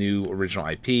developed new original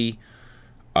IP.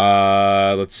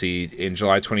 Let's see. In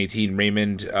July 2018,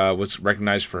 Raymond was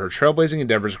recognized for her trailblazing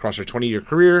endeavors across her 20-year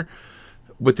career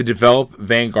with the Develop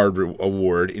Vanguard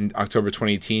Award. In October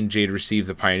 2018, Jade received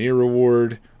the Pioneer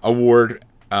Award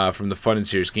from the Fun and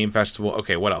Serious Game Festival.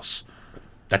 Okay, what else?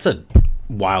 That's a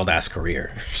wild-ass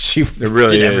career. She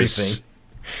really did is. Everything.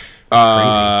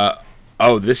 That's crazy.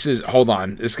 Oh, hold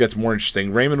on. This gets more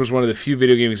interesting. Raymond was one of the few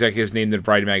video game executives named in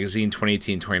Variety Magazine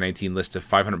 2018-2019 list of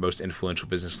 500 most influential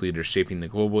business leaders shaping the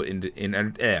global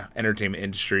entertainment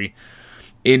industry.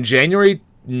 On January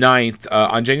 9th,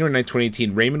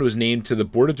 2018, Raymond was named to the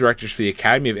board of directors for the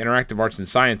Academy of Interactive Arts and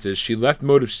Sciences. She left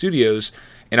Motive Studios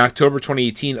in October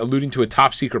 2018, alluding to a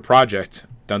top secret project.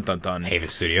 Dun dun dun. Haven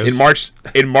Studios. In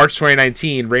March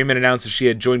 2019, Raymond announced that she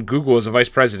had joined Google as a vice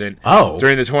president. Oh.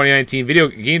 During the 2019 Video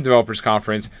Game Developers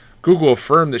Conference, Google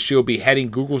affirmed that she will be heading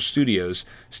Google Studios,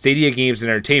 Stadia Games and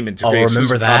Entertainment to create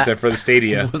exclusive content for the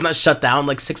Stadia. Wasn't that shut down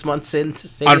like 6 months into On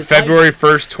Stadia's February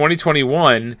 1st,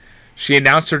 2021, she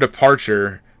announced her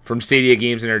departure from Stadia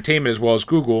Games and Entertainment as well as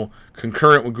Google,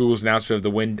 concurrent with Google's announcement of the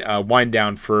wind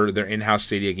down for their in-house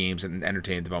Stadia Games and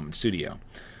Entertainment development studio.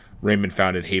 Raymond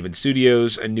founded Haven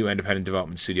Studios, a new independent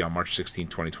development studio, on March 16,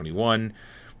 2021,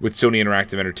 with Sony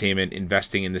Interactive Entertainment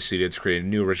investing in the studio to create a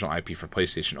new original IP for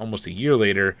PlayStation. Almost a year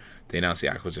later, they announced the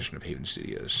acquisition of Haven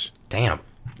Studios. Damn.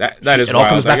 That is it wild. all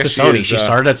comes back to Sony. Is, she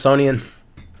started at Sony and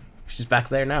she's back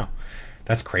there now.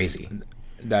 That's crazy.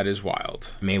 That is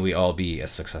wild. May we all be as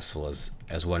successful as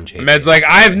one JJ. Med's like,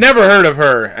 I've never heard of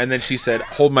her. And then she said,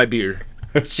 hold my beer.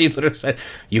 She literally said,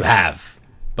 you have.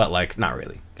 But, like, not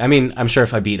really. I mean, I'm sure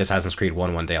if I beat Assassin's Creed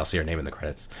 1 one day, I'll see her name in the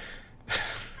credits.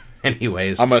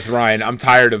 Anyways. I'm with Ryan. I'm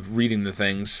tired of reading the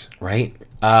things. Right?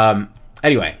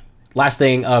 Anyway, last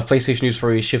thing, PlayStation news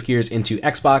for you. Shift gears into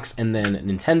Xbox and then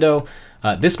Nintendo.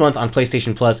 This month on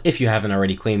PlayStation Plus, if you haven't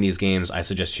already claimed these games, I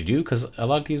suggest you do, because a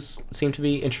lot of these seem to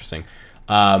be interesting.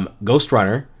 Ghost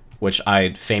Runner, which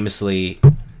I famously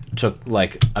took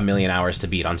like a million hours to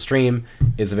beat on stream,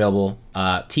 is available.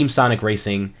 Team Sonic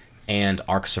Racing and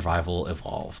Ark Survival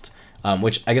Evolved,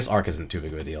 which I guess Ark isn't too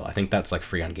big of a deal. I think that's like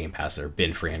free on Game Pass, or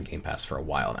been free on Game Pass for a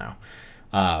while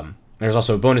now. There's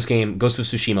also a bonus game, Ghost of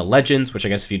Tsushima Legends, which I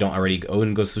guess if you don't already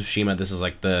own Ghost of Tsushima, this is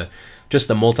like just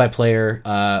the multiplayer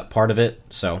part of it.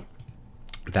 So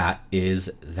that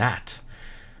is that.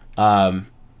 Do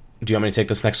you want me to take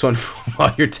this next one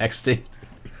while you're texting?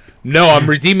 No, I'm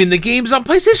redeeming the games on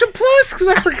PlayStation Plus because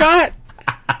I forgot.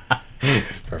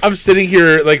 I'm sitting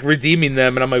here like redeeming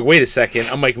them, and I'm like, wait a second.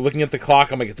 I'm like looking at the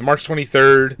clock. I'm like, it's March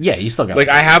 23rd. Yeah, you still got like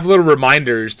I have little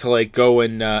reminders to like go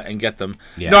and get them.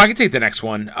 Yeah. No, I can take the next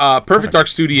one. Perfect Dark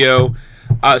Studio.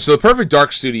 So the Perfect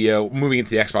Dark Studio, moving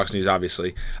into the Xbox news,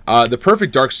 obviously, the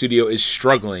Perfect Dark Studio is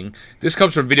struggling. This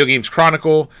comes from Video Games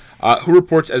Chronicle, who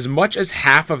reports as much as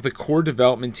half of the core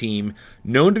development team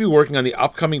known to be working on the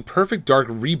upcoming Perfect Dark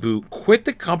reboot quit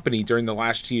the company during the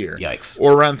last year. Yikes.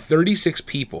 Or around 36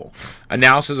 people.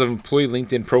 Analysis of employee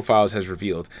LinkedIn profiles has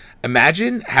revealed.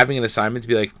 Imagine having an assignment to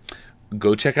be like,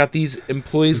 go check out these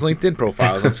employees' LinkedIn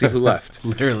profiles. Let's see who left.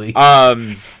 Literally.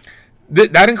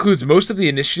 That includes most of the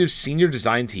initiative's senior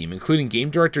design team, including game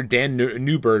director Dan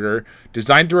Newberger,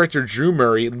 design director Drew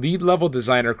Murray, lead level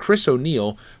designer Chris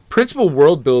O'Neill, principal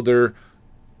world builder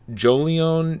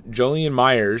Jolien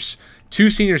Myers, 2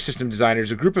 senior system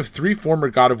designers, a group of 3 former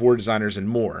God of War designers, and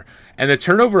more. And the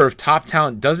turnover of top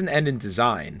talent doesn't end in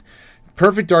design.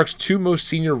 Perfect Dark's 2 most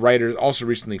senior writers also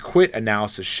recently quit,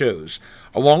 analysis shows,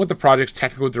 along with the project's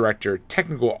technical director,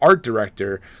 technical art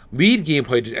director, lead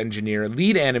gameplay engineer,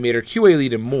 lead animator, QA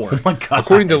lead, and more. Oh my God.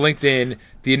 According to LinkedIn,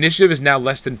 the initiative is now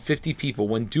less than 50 people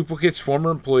when duplicates,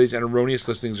 former employees, and erroneous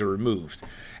listings are removed,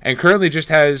 and currently just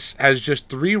has just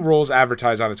 3 roles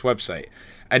advertised on its website.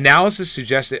 Analysis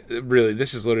suggests that really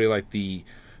this is literally like the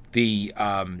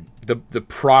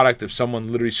product of someone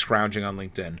literally scrounging on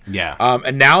LinkedIn. Yeah.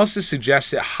 Analysis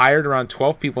suggests it hired around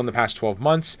 12 people in the past 12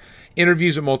 months.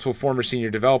 Interviews with multiple former senior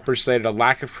developers cited a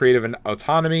lack of creative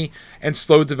autonomy and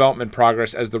slow development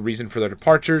progress as the reason for their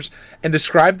departures, and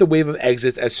described the wave of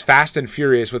exits as fast and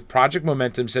furious, with project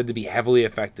momentum said to be heavily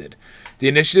affected. The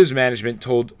initiative's management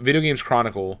told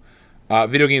Chronicle,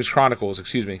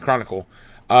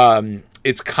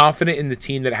 it's confident in the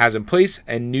team that it has in place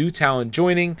and new talent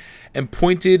joining, and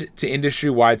pointed to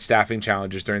industry-wide staffing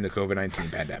challenges during the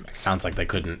COVID-19 pandemic. Sounds like they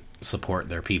couldn't support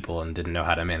their people and didn't know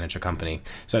how to manage a company.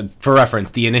 So for reference,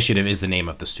 the initiative is the name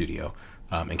of the studio,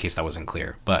 in case that wasn't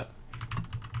clear. But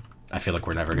I feel like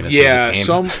we're never going to see this game.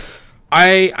 Yeah, so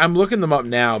I'm looking them up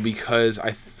now because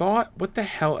I thought, what the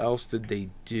hell else did they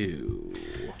do?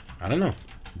 I don't know.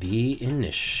 The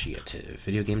Initiative,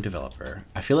 video game developer.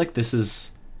 I feel like this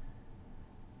is...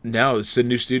 No, it's a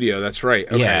new studio. That's right.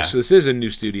 Okay, yeah. So this is a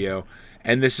new studio,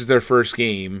 and this is their first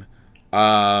game. They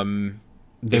were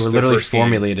literally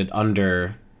formulated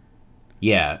under,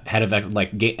 head of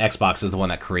Xbox is the one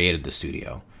that created the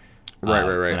studio.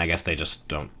 Right. And I guess they just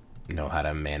don't know how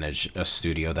to manage a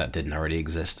studio that didn't already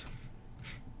exist.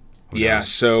 Yeah, knows?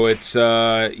 so it's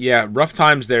rough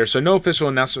times there. So no official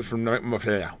announcement from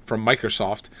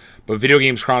Microsoft, but Video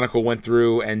Games Chronicle went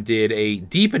through and did a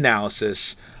deep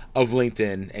analysis of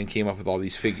LinkedIn and came up with all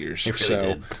these figures. It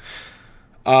really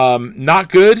did. Not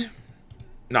good.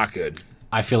 Not good.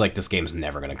 I feel like this game's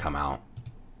never going to come out.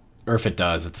 Or if it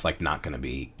does, it's like not going to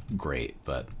be great,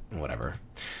 but whatever.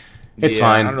 It's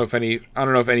fine. I don't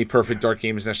know if any perfect Dark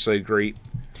game is necessarily great.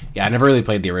 Yeah, I never really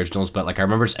played the originals, but like I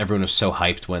remember everyone was so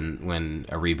hyped when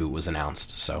a reboot was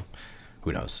announced. So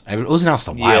who knows? I mean, it was announced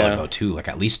a while ago too, like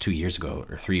at least 2 years ago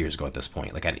or 3 years ago at this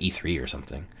point, like at E3 or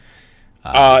something.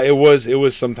 It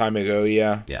was some time ago.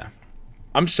 Yeah. Yeah.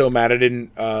 I'm so mad I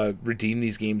didn't redeem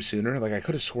these games sooner. Like I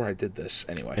could have swore I did this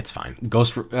anyway. It's fine.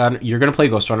 You're gonna play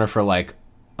Ghost Runner for like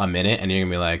a minute, and you're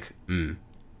gonna be like,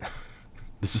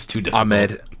 this is too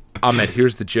difficult. Ahmed,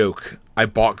 here's the joke. I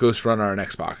bought Ghost Runner on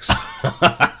Xbox.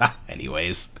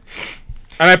 Anyways.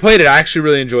 And I played it. I actually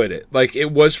really enjoyed it. Like,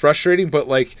 it was frustrating, but,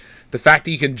 like, the fact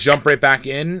that you can jump right back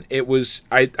in, it was...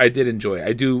 I did enjoy it.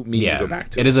 I do mean to go back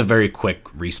to it. It is a very quick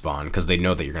respawn, because they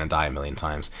know that you're going to die a million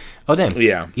times. Oh, damn.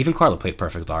 Yeah. Even Carla played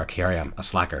Perfect Dark. Here I am, a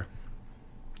slacker.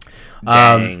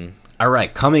 Dang. All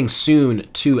right, coming soon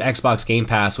to Xbox Game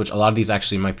Pass, which a lot of these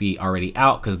actually might be already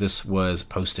out, because this was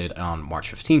posted on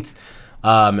March 15th.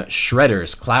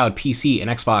 Shredder's Cloud PC and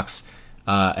Xbox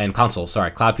and console. Sorry,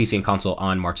 Cloud PC and console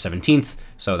on March 17th.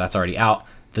 So that's already out.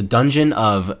 The Dungeon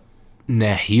of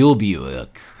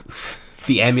Nehilbuik,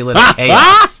 the Amulet of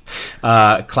Chaos,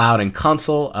 Cloud and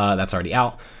console. That's already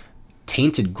out.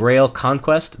 Tainted Grail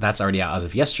Conquest. That's already out as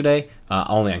of yesterday.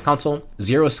 Only on console.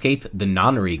 Zero Escape, the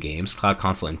Nonary games, Cloud,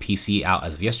 console, and PC out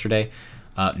as of yesterday.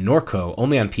 Norco,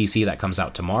 only on PC. That comes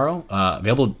out tomorrow.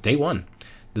 Available day one.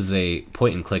 This is a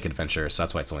point-and-click adventure, so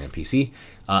that's why it's only on PC.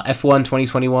 F1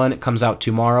 2021 comes out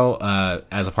tomorrow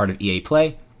as a part of EA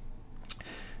Play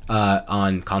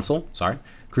on console. Sorry.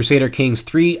 Crusader Kings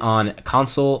 3 on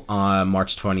console on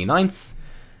March 29th.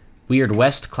 Weird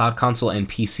West, Cloud, console, and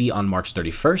PC on March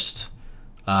 31st.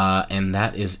 And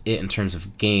that is it in terms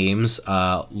of games.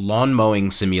 Lawn Mowing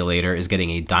Simulator is getting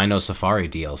a Dino Safari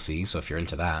DLC, so if you're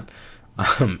into that.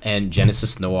 And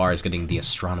Genesis Noir is getting the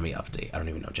astronomy update. I don't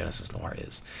even know what Genesis Noir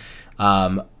is.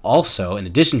 Also, in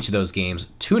addition to those games,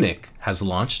 Tunic has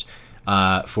launched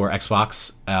for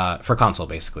Xbox, for console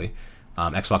basically,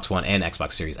 Xbox One and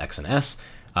Xbox Series X and S.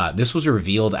 This was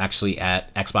revealed actually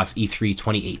at Xbox E3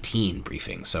 2018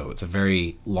 briefing, so it's a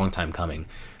very long time coming.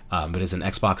 But it's an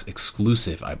Xbox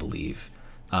exclusive, I believe.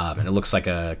 And it looks like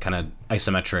a kind of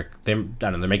isometric. They're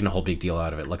making a whole big deal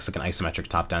out of it. It looks like an isometric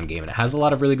top-down game, and it has a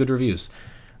lot of really good reviews.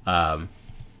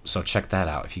 So check that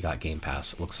out if you got Game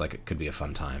Pass. It looks like it could be a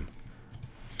fun time.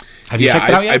 Have you checked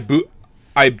it out yet?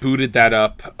 I booted that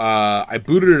up. I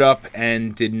booted it up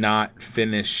and did not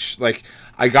finish. Like,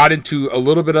 I got into a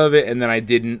little bit of it, and then I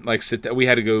didn't sit there. We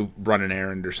had to go run an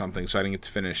errand or something, so I didn't get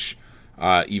to finish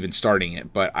even starting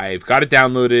it. But I've got it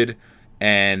downloaded,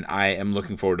 and I am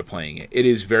looking forward to playing it. It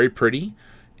is very pretty.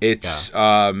 It's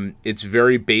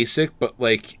very basic, but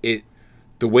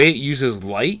the way it uses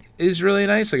light is really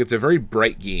nice. Like, it's a very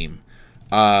bright game,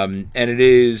 and it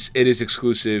is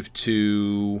exclusive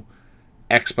to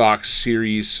Xbox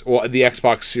Series, well, the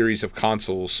Xbox Series of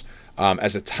consoles,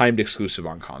 as a timed exclusive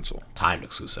on console. Timed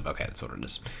exclusive, okay, that's what it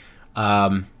is.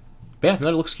 But yeah, no,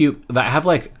 it looks cute. I have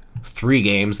 3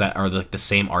 games that are the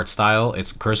same art style.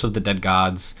 It's Curse of the Dead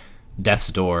Gods, Death's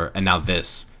Door, and now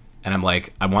this. And I'm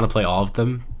I want to play all of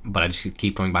them, but I just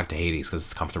keep going back to Hades because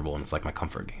it's comfortable and it's my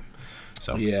comfort game.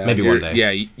 So maybe one day.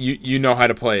 Yeah, you know how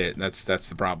to play it. That's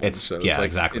the problem.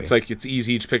 Exactly. It's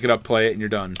easy. Just pick it up, play it, and you're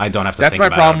done. I don't have to. That's think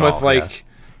my problem about it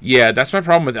with that's my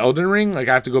problem with Elden Ring. I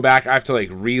have to go back. I have to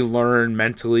relearn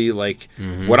mentally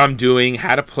what I'm doing,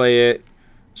 how to play it.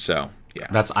 So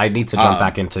yeah, I need to jump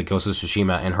back into Ghost of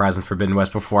Tsushima and Horizon Forbidden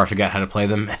West before I forget how to play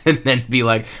them, and then be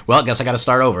well, I guess I got to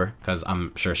start over because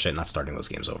I'm sure shit not starting those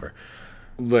games over.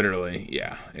 Literally,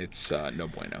 yeah, it's no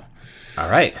bueno. All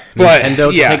right,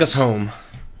 Nintendo to take us home.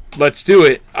 Let's do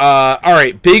it. All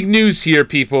right, big news here,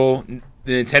 people.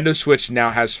 The Nintendo Switch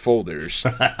now has folders,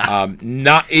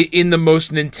 not in the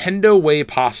most Nintendo way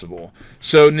possible.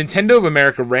 So Nintendo of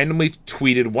America randomly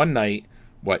tweeted one night,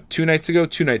 2 nights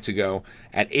ago,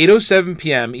 at 8:07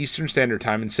 p.m. Eastern Standard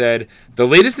Time, and said, the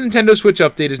latest Nintendo Switch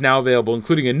update is now available,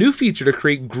 including a new feature to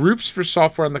create groups for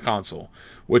software on the console,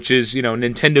 which is,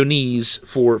 Nintendo knees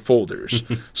for folders.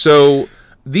 So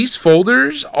these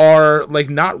folders are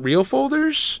not real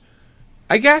folders,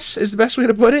 I guess is the best way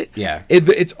to put it. Yeah.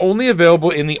 It's only available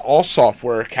in the all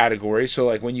software category.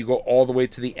 So when you go all the way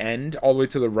to the end, all the way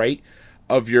to the right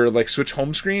of your Switch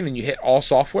home screen and you hit all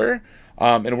software,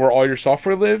 and where all your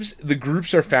software lives, the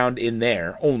groups are found in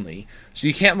there only. So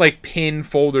you can't like pin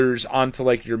folders onto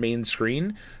like your main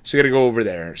screen. So you got to go over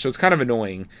there. So it's kind of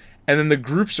annoying. And then the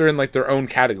groups are in like their own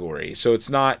category. So it's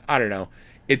not, I don't know.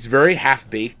 It's very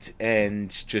half-baked and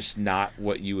just not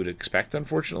what you would expect,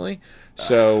 unfortunately.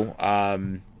 So,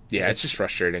 yeah, it's just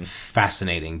frustrating.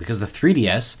 Fascinating, because the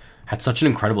 3DS had such an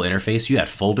incredible interface. You had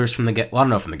folders from the get. Well, I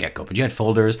don't know from the get-go, but you had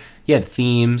folders. You had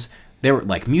themes. They were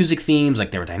like music themes,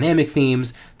 like they were dynamic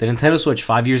themes. The Nintendo Switch,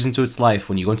 5 years into its life,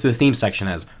 when you go into the theme section,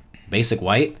 has basic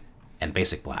white and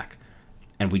basic black.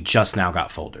 And we just now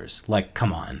got folders. Like,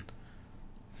 come on.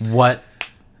 What?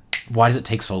 Why does it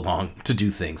take so long to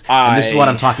do things? And this is what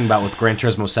I'm talking about with Gran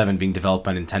Turismo 7 being developed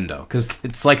by Nintendo. Because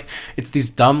it's like, it's these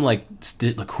dumb, like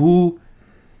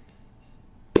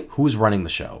who's running the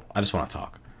show? I just want to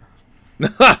talk.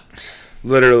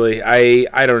 Literally,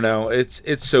 I don't know.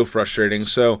 It's so frustrating.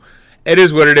 So it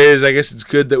is what it is. I guess it's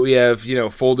good that we have,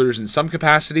 folders in some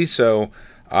capacity. So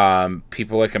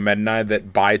people like Ahmed and I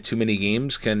that buy too many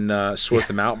games can sort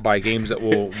them out, buy games that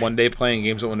we'll one day play and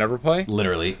games that we'll never play.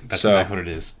 Literally, that's exactly what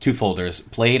it is. 2 folders,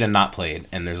 played and not played,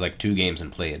 and there's like 2 games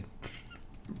and played.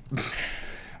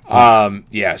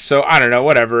 Yeah, so I don't know,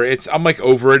 whatever. I'm like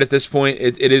over it at this point.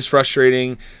 It is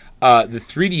frustrating. The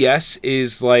 3DS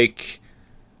is like,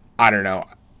 I don't know.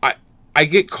 I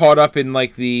get caught up in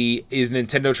like is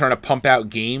Nintendo trying to pump out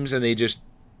games and they just,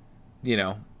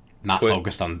 not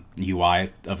focused on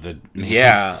UI of the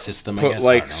system, I put guess.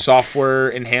 Like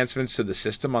software enhancements to the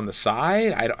system on the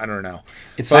side. I don't know.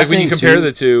 It's but fascinating like when you compare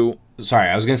the two. Sorry,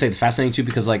 I was gonna say the fascinating too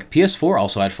because like PS4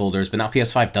 also had folders, but now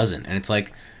PS5 doesn't, and it's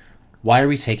like, why are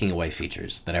we taking away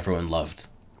features that everyone loved?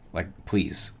 Like,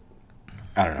 please,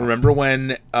 I don't know. Remember when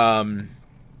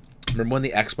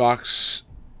the Xbox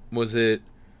was it?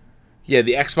 Yeah,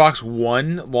 the Xbox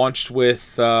One launched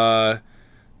with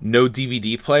no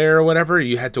DVD player or whatever.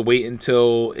 You had to wait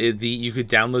until you could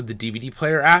download the DVD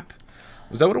player app.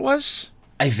 Was that what it was?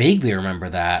 I vaguely remember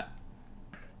that.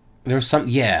 There was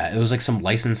it was like some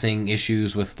licensing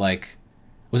issues with like,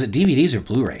 was it DVDs or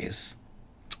Blu-rays?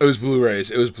 It was Blu-rays.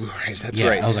 That's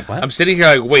right. I was like, what? I'm sitting here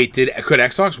like, wait, could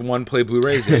Xbox One play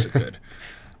Blu-rays? Yes, it could.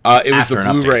 It was the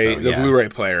Blu-ray, Blu-ray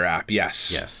player app.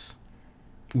 Yes. Yes.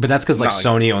 But that's because like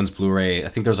Sony owns Blu-ray. I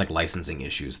think there's like licensing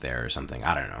issues there or something.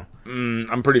 I don't know.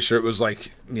 I'm pretty sure it was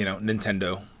like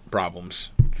Nintendo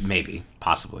problems. Maybe,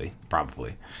 possibly,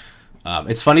 probably.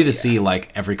 It's funny to see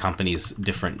like every company's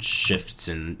different shifts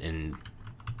in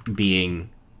being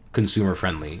consumer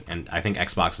friendly, and I think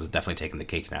Xbox is definitely taking the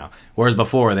cake now. Whereas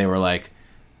before they were like,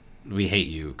 "We hate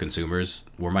you, consumers.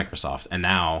 We're Microsoft," and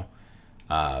now,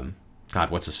 God,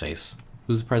 what's his face?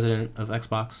 Who's the president of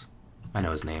Xbox? I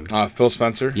know his name. Phil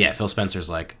Spencer? Yeah, Phil Spencer's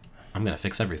like, I'm going to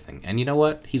fix everything. And you know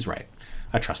what? He's right.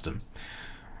 I trust him.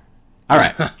 All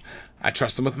right. I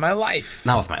trust him with my life.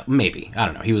 Not with maybe. I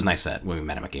don't know. He was nice when we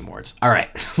met him at Game Awards. All right.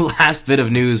 Last bit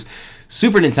of news.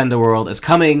 Super Nintendo World is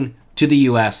coming to the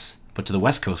U.S., but to the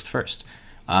West Coast first.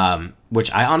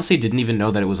 Which I honestly didn't even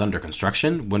know that it was under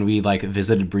construction. When we like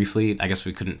visited briefly, I guess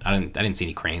we couldn't, I didn't see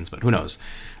any cranes, but who knows?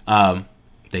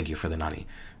 Thank you for the Nani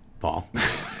ball.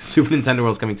 Super Nintendo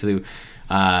World is coming to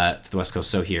the West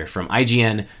Coast. So here, from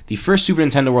IGN, the first Super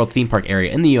Nintendo World theme park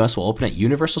area in the U.S. will open at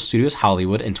Universal Studios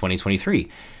Hollywood in 2023.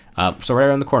 So right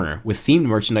around the corner, with themed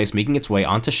merchandise making its way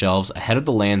onto shelves ahead of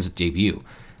the land's debut.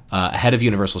 Ahead of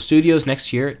Universal Studios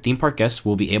next year, theme park guests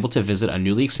will be able to visit a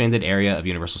newly expanded area of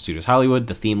Universal Studios Hollywood.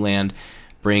 The theme land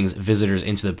brings visitors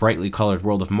into the brightly colored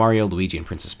world of Mario, Luigi, and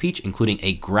Princess Peach, including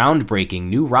a groundbreaking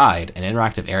new ride and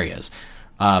interactive areas.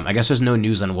 I guess there's no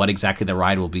news on what exactly the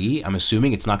ride will be. I'm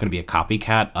assuming it's not going to be a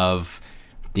copycat of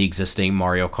the existing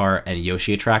Mario Kart and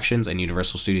Yoshi attractions and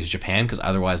Universal Studios Japan, because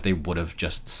otherwise they would have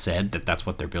just said that that's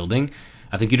what they're building.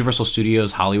 I think Universal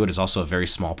Studios Hollywood is also a very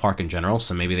small park in general,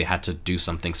 so maybe they had to do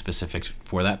something specific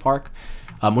for that park,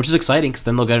 which is exciting because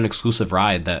then they'll get an exclusive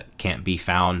ride that can't be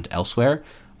found elsewhere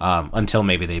until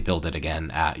maybe they build it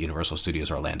again at Universal Studios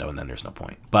Orlando, and then there's no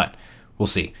point. But we'll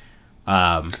see.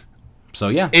 So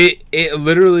yeah, it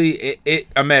literally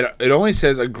Ahmed, it only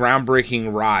says a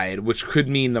groundbreaking ride, which could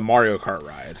mean the Mario Kart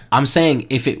ride. I'm saying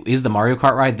if it is the Mario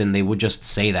Kart ride, then they would just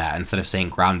say that instead of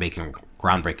saying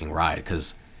groundbreaking ride,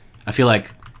 because I feel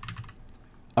like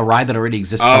a ride that already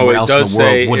exists somewhere else in the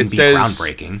world wouldn't be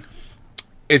groundbreaking.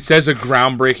 It says a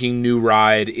groundbreaking new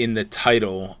ride in the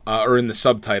title or in the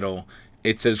subtitle.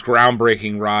 It says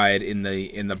groundbreaking ride in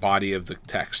the body of the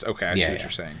text. Okay, I see what you're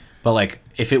saying. But, like,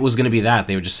 if it was going to be that,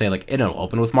 they would just say, like, it'll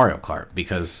open with Mario Kart,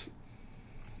 because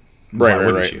why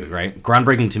wouldn't you, right?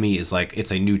 Groundbreaking to me is, like,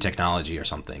 it's a new technology or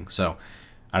something. So,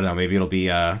 I don't know, maybe it'll be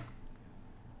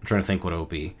I'm trying to think what it will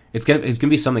be. It's gonna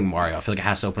be something Mario. I feel like it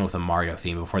has to open with a Mario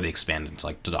theme before they expand into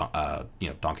like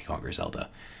Donkey Kong or Zelda.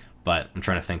 But I'm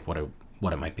trying to think what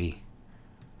it might be.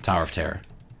 Tower of Terror.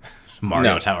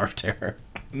 Mario Tower of Terror.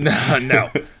 No.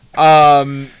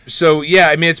 So yeah,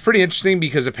 I mean, it's pretty interesting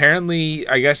because apparently,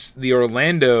 I guess the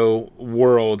Orlando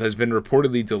world has been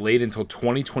reportedly delayed until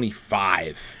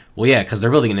 2025. Well, yeah, because they're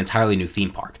building an entirely new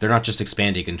theme park. They're not just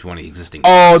expanding into one of the existing Oh,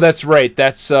 parks. that's right.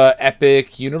 That's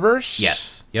Epic Universe?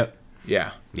 Yes. Yep.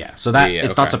 Yeah. Yeah. So that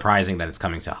it's not okay. surprising that it's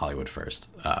coming to Hollywood first.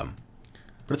 But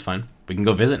it's fine. We can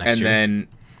go visit next year. And then,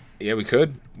 yeah, we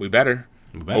could. We better.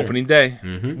 better. Opening day.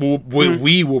 Mm-hmm.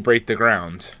 We will break the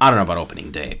ground. I don't know about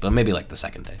opening day, but maybe like the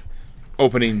second day.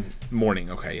 Opening morning.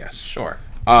 Okay, yes. Sure.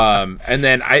 And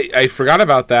then I forgot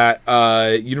about that.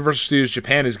 Universal Studios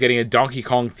Japan is getting a Donkey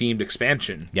Kong themed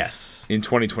expansion. Yes. In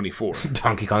 2024.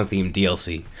 Donkey Kong themed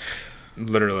DLC.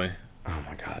 Literally. Oh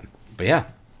my god. But yeah.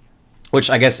 Which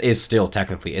I guess is still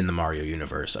technically in the Mario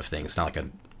universe of things. It's not like a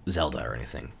Zelda or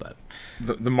anything, but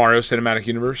the Mario Cinematic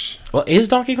Universe. Well, is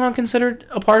Donkey Kong considered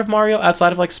a part of Mario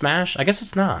outside of like Smash? I guess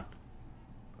it's not.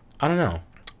 I don't know.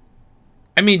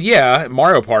 I mean, yeah,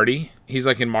 Mario Party. He's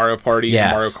like in Mario Party,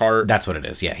 yes, Mario Kart. That's what it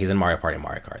is. Yeah, he's in Mario Party and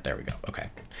Mario Kart. There we go. Okay.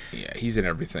 Yeah, he's in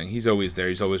everything. He's always there.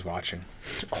 He's always watching.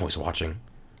 Always watching.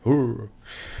 Ooh.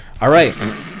 All right.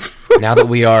 Now that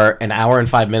we are an hour and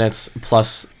 5 minutes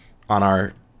plus on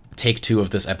our take 2 of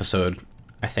this episode,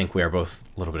 I think we are both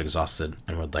a little bit exhausted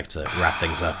and would like to wrap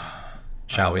things up.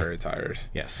 Shall we? I'm very tired.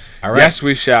 Yes. All right. Yes,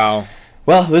 we shall.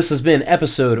 Well, this has been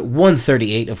episode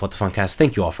 138 of What the Funcast.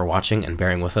 Thank you all for watching and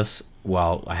bearing with us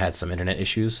while I had some internet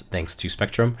issues, thanks to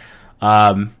Spectrum.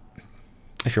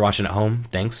 If you're watching at home,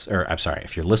 thanks. Or, I'm sorry,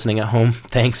 if you're listening at home,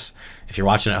 thanks. If you're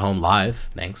watching at home live,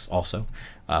 thanks also.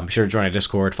 Be sure to join our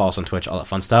Discord, follow us on Twitch, all that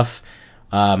fun stuff.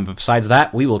 But besides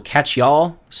that, we will catch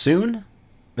y'all soon.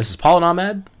 This is Paul and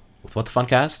Ahmed with What the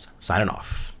Funcast, signing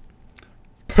off.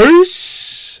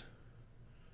 Peace!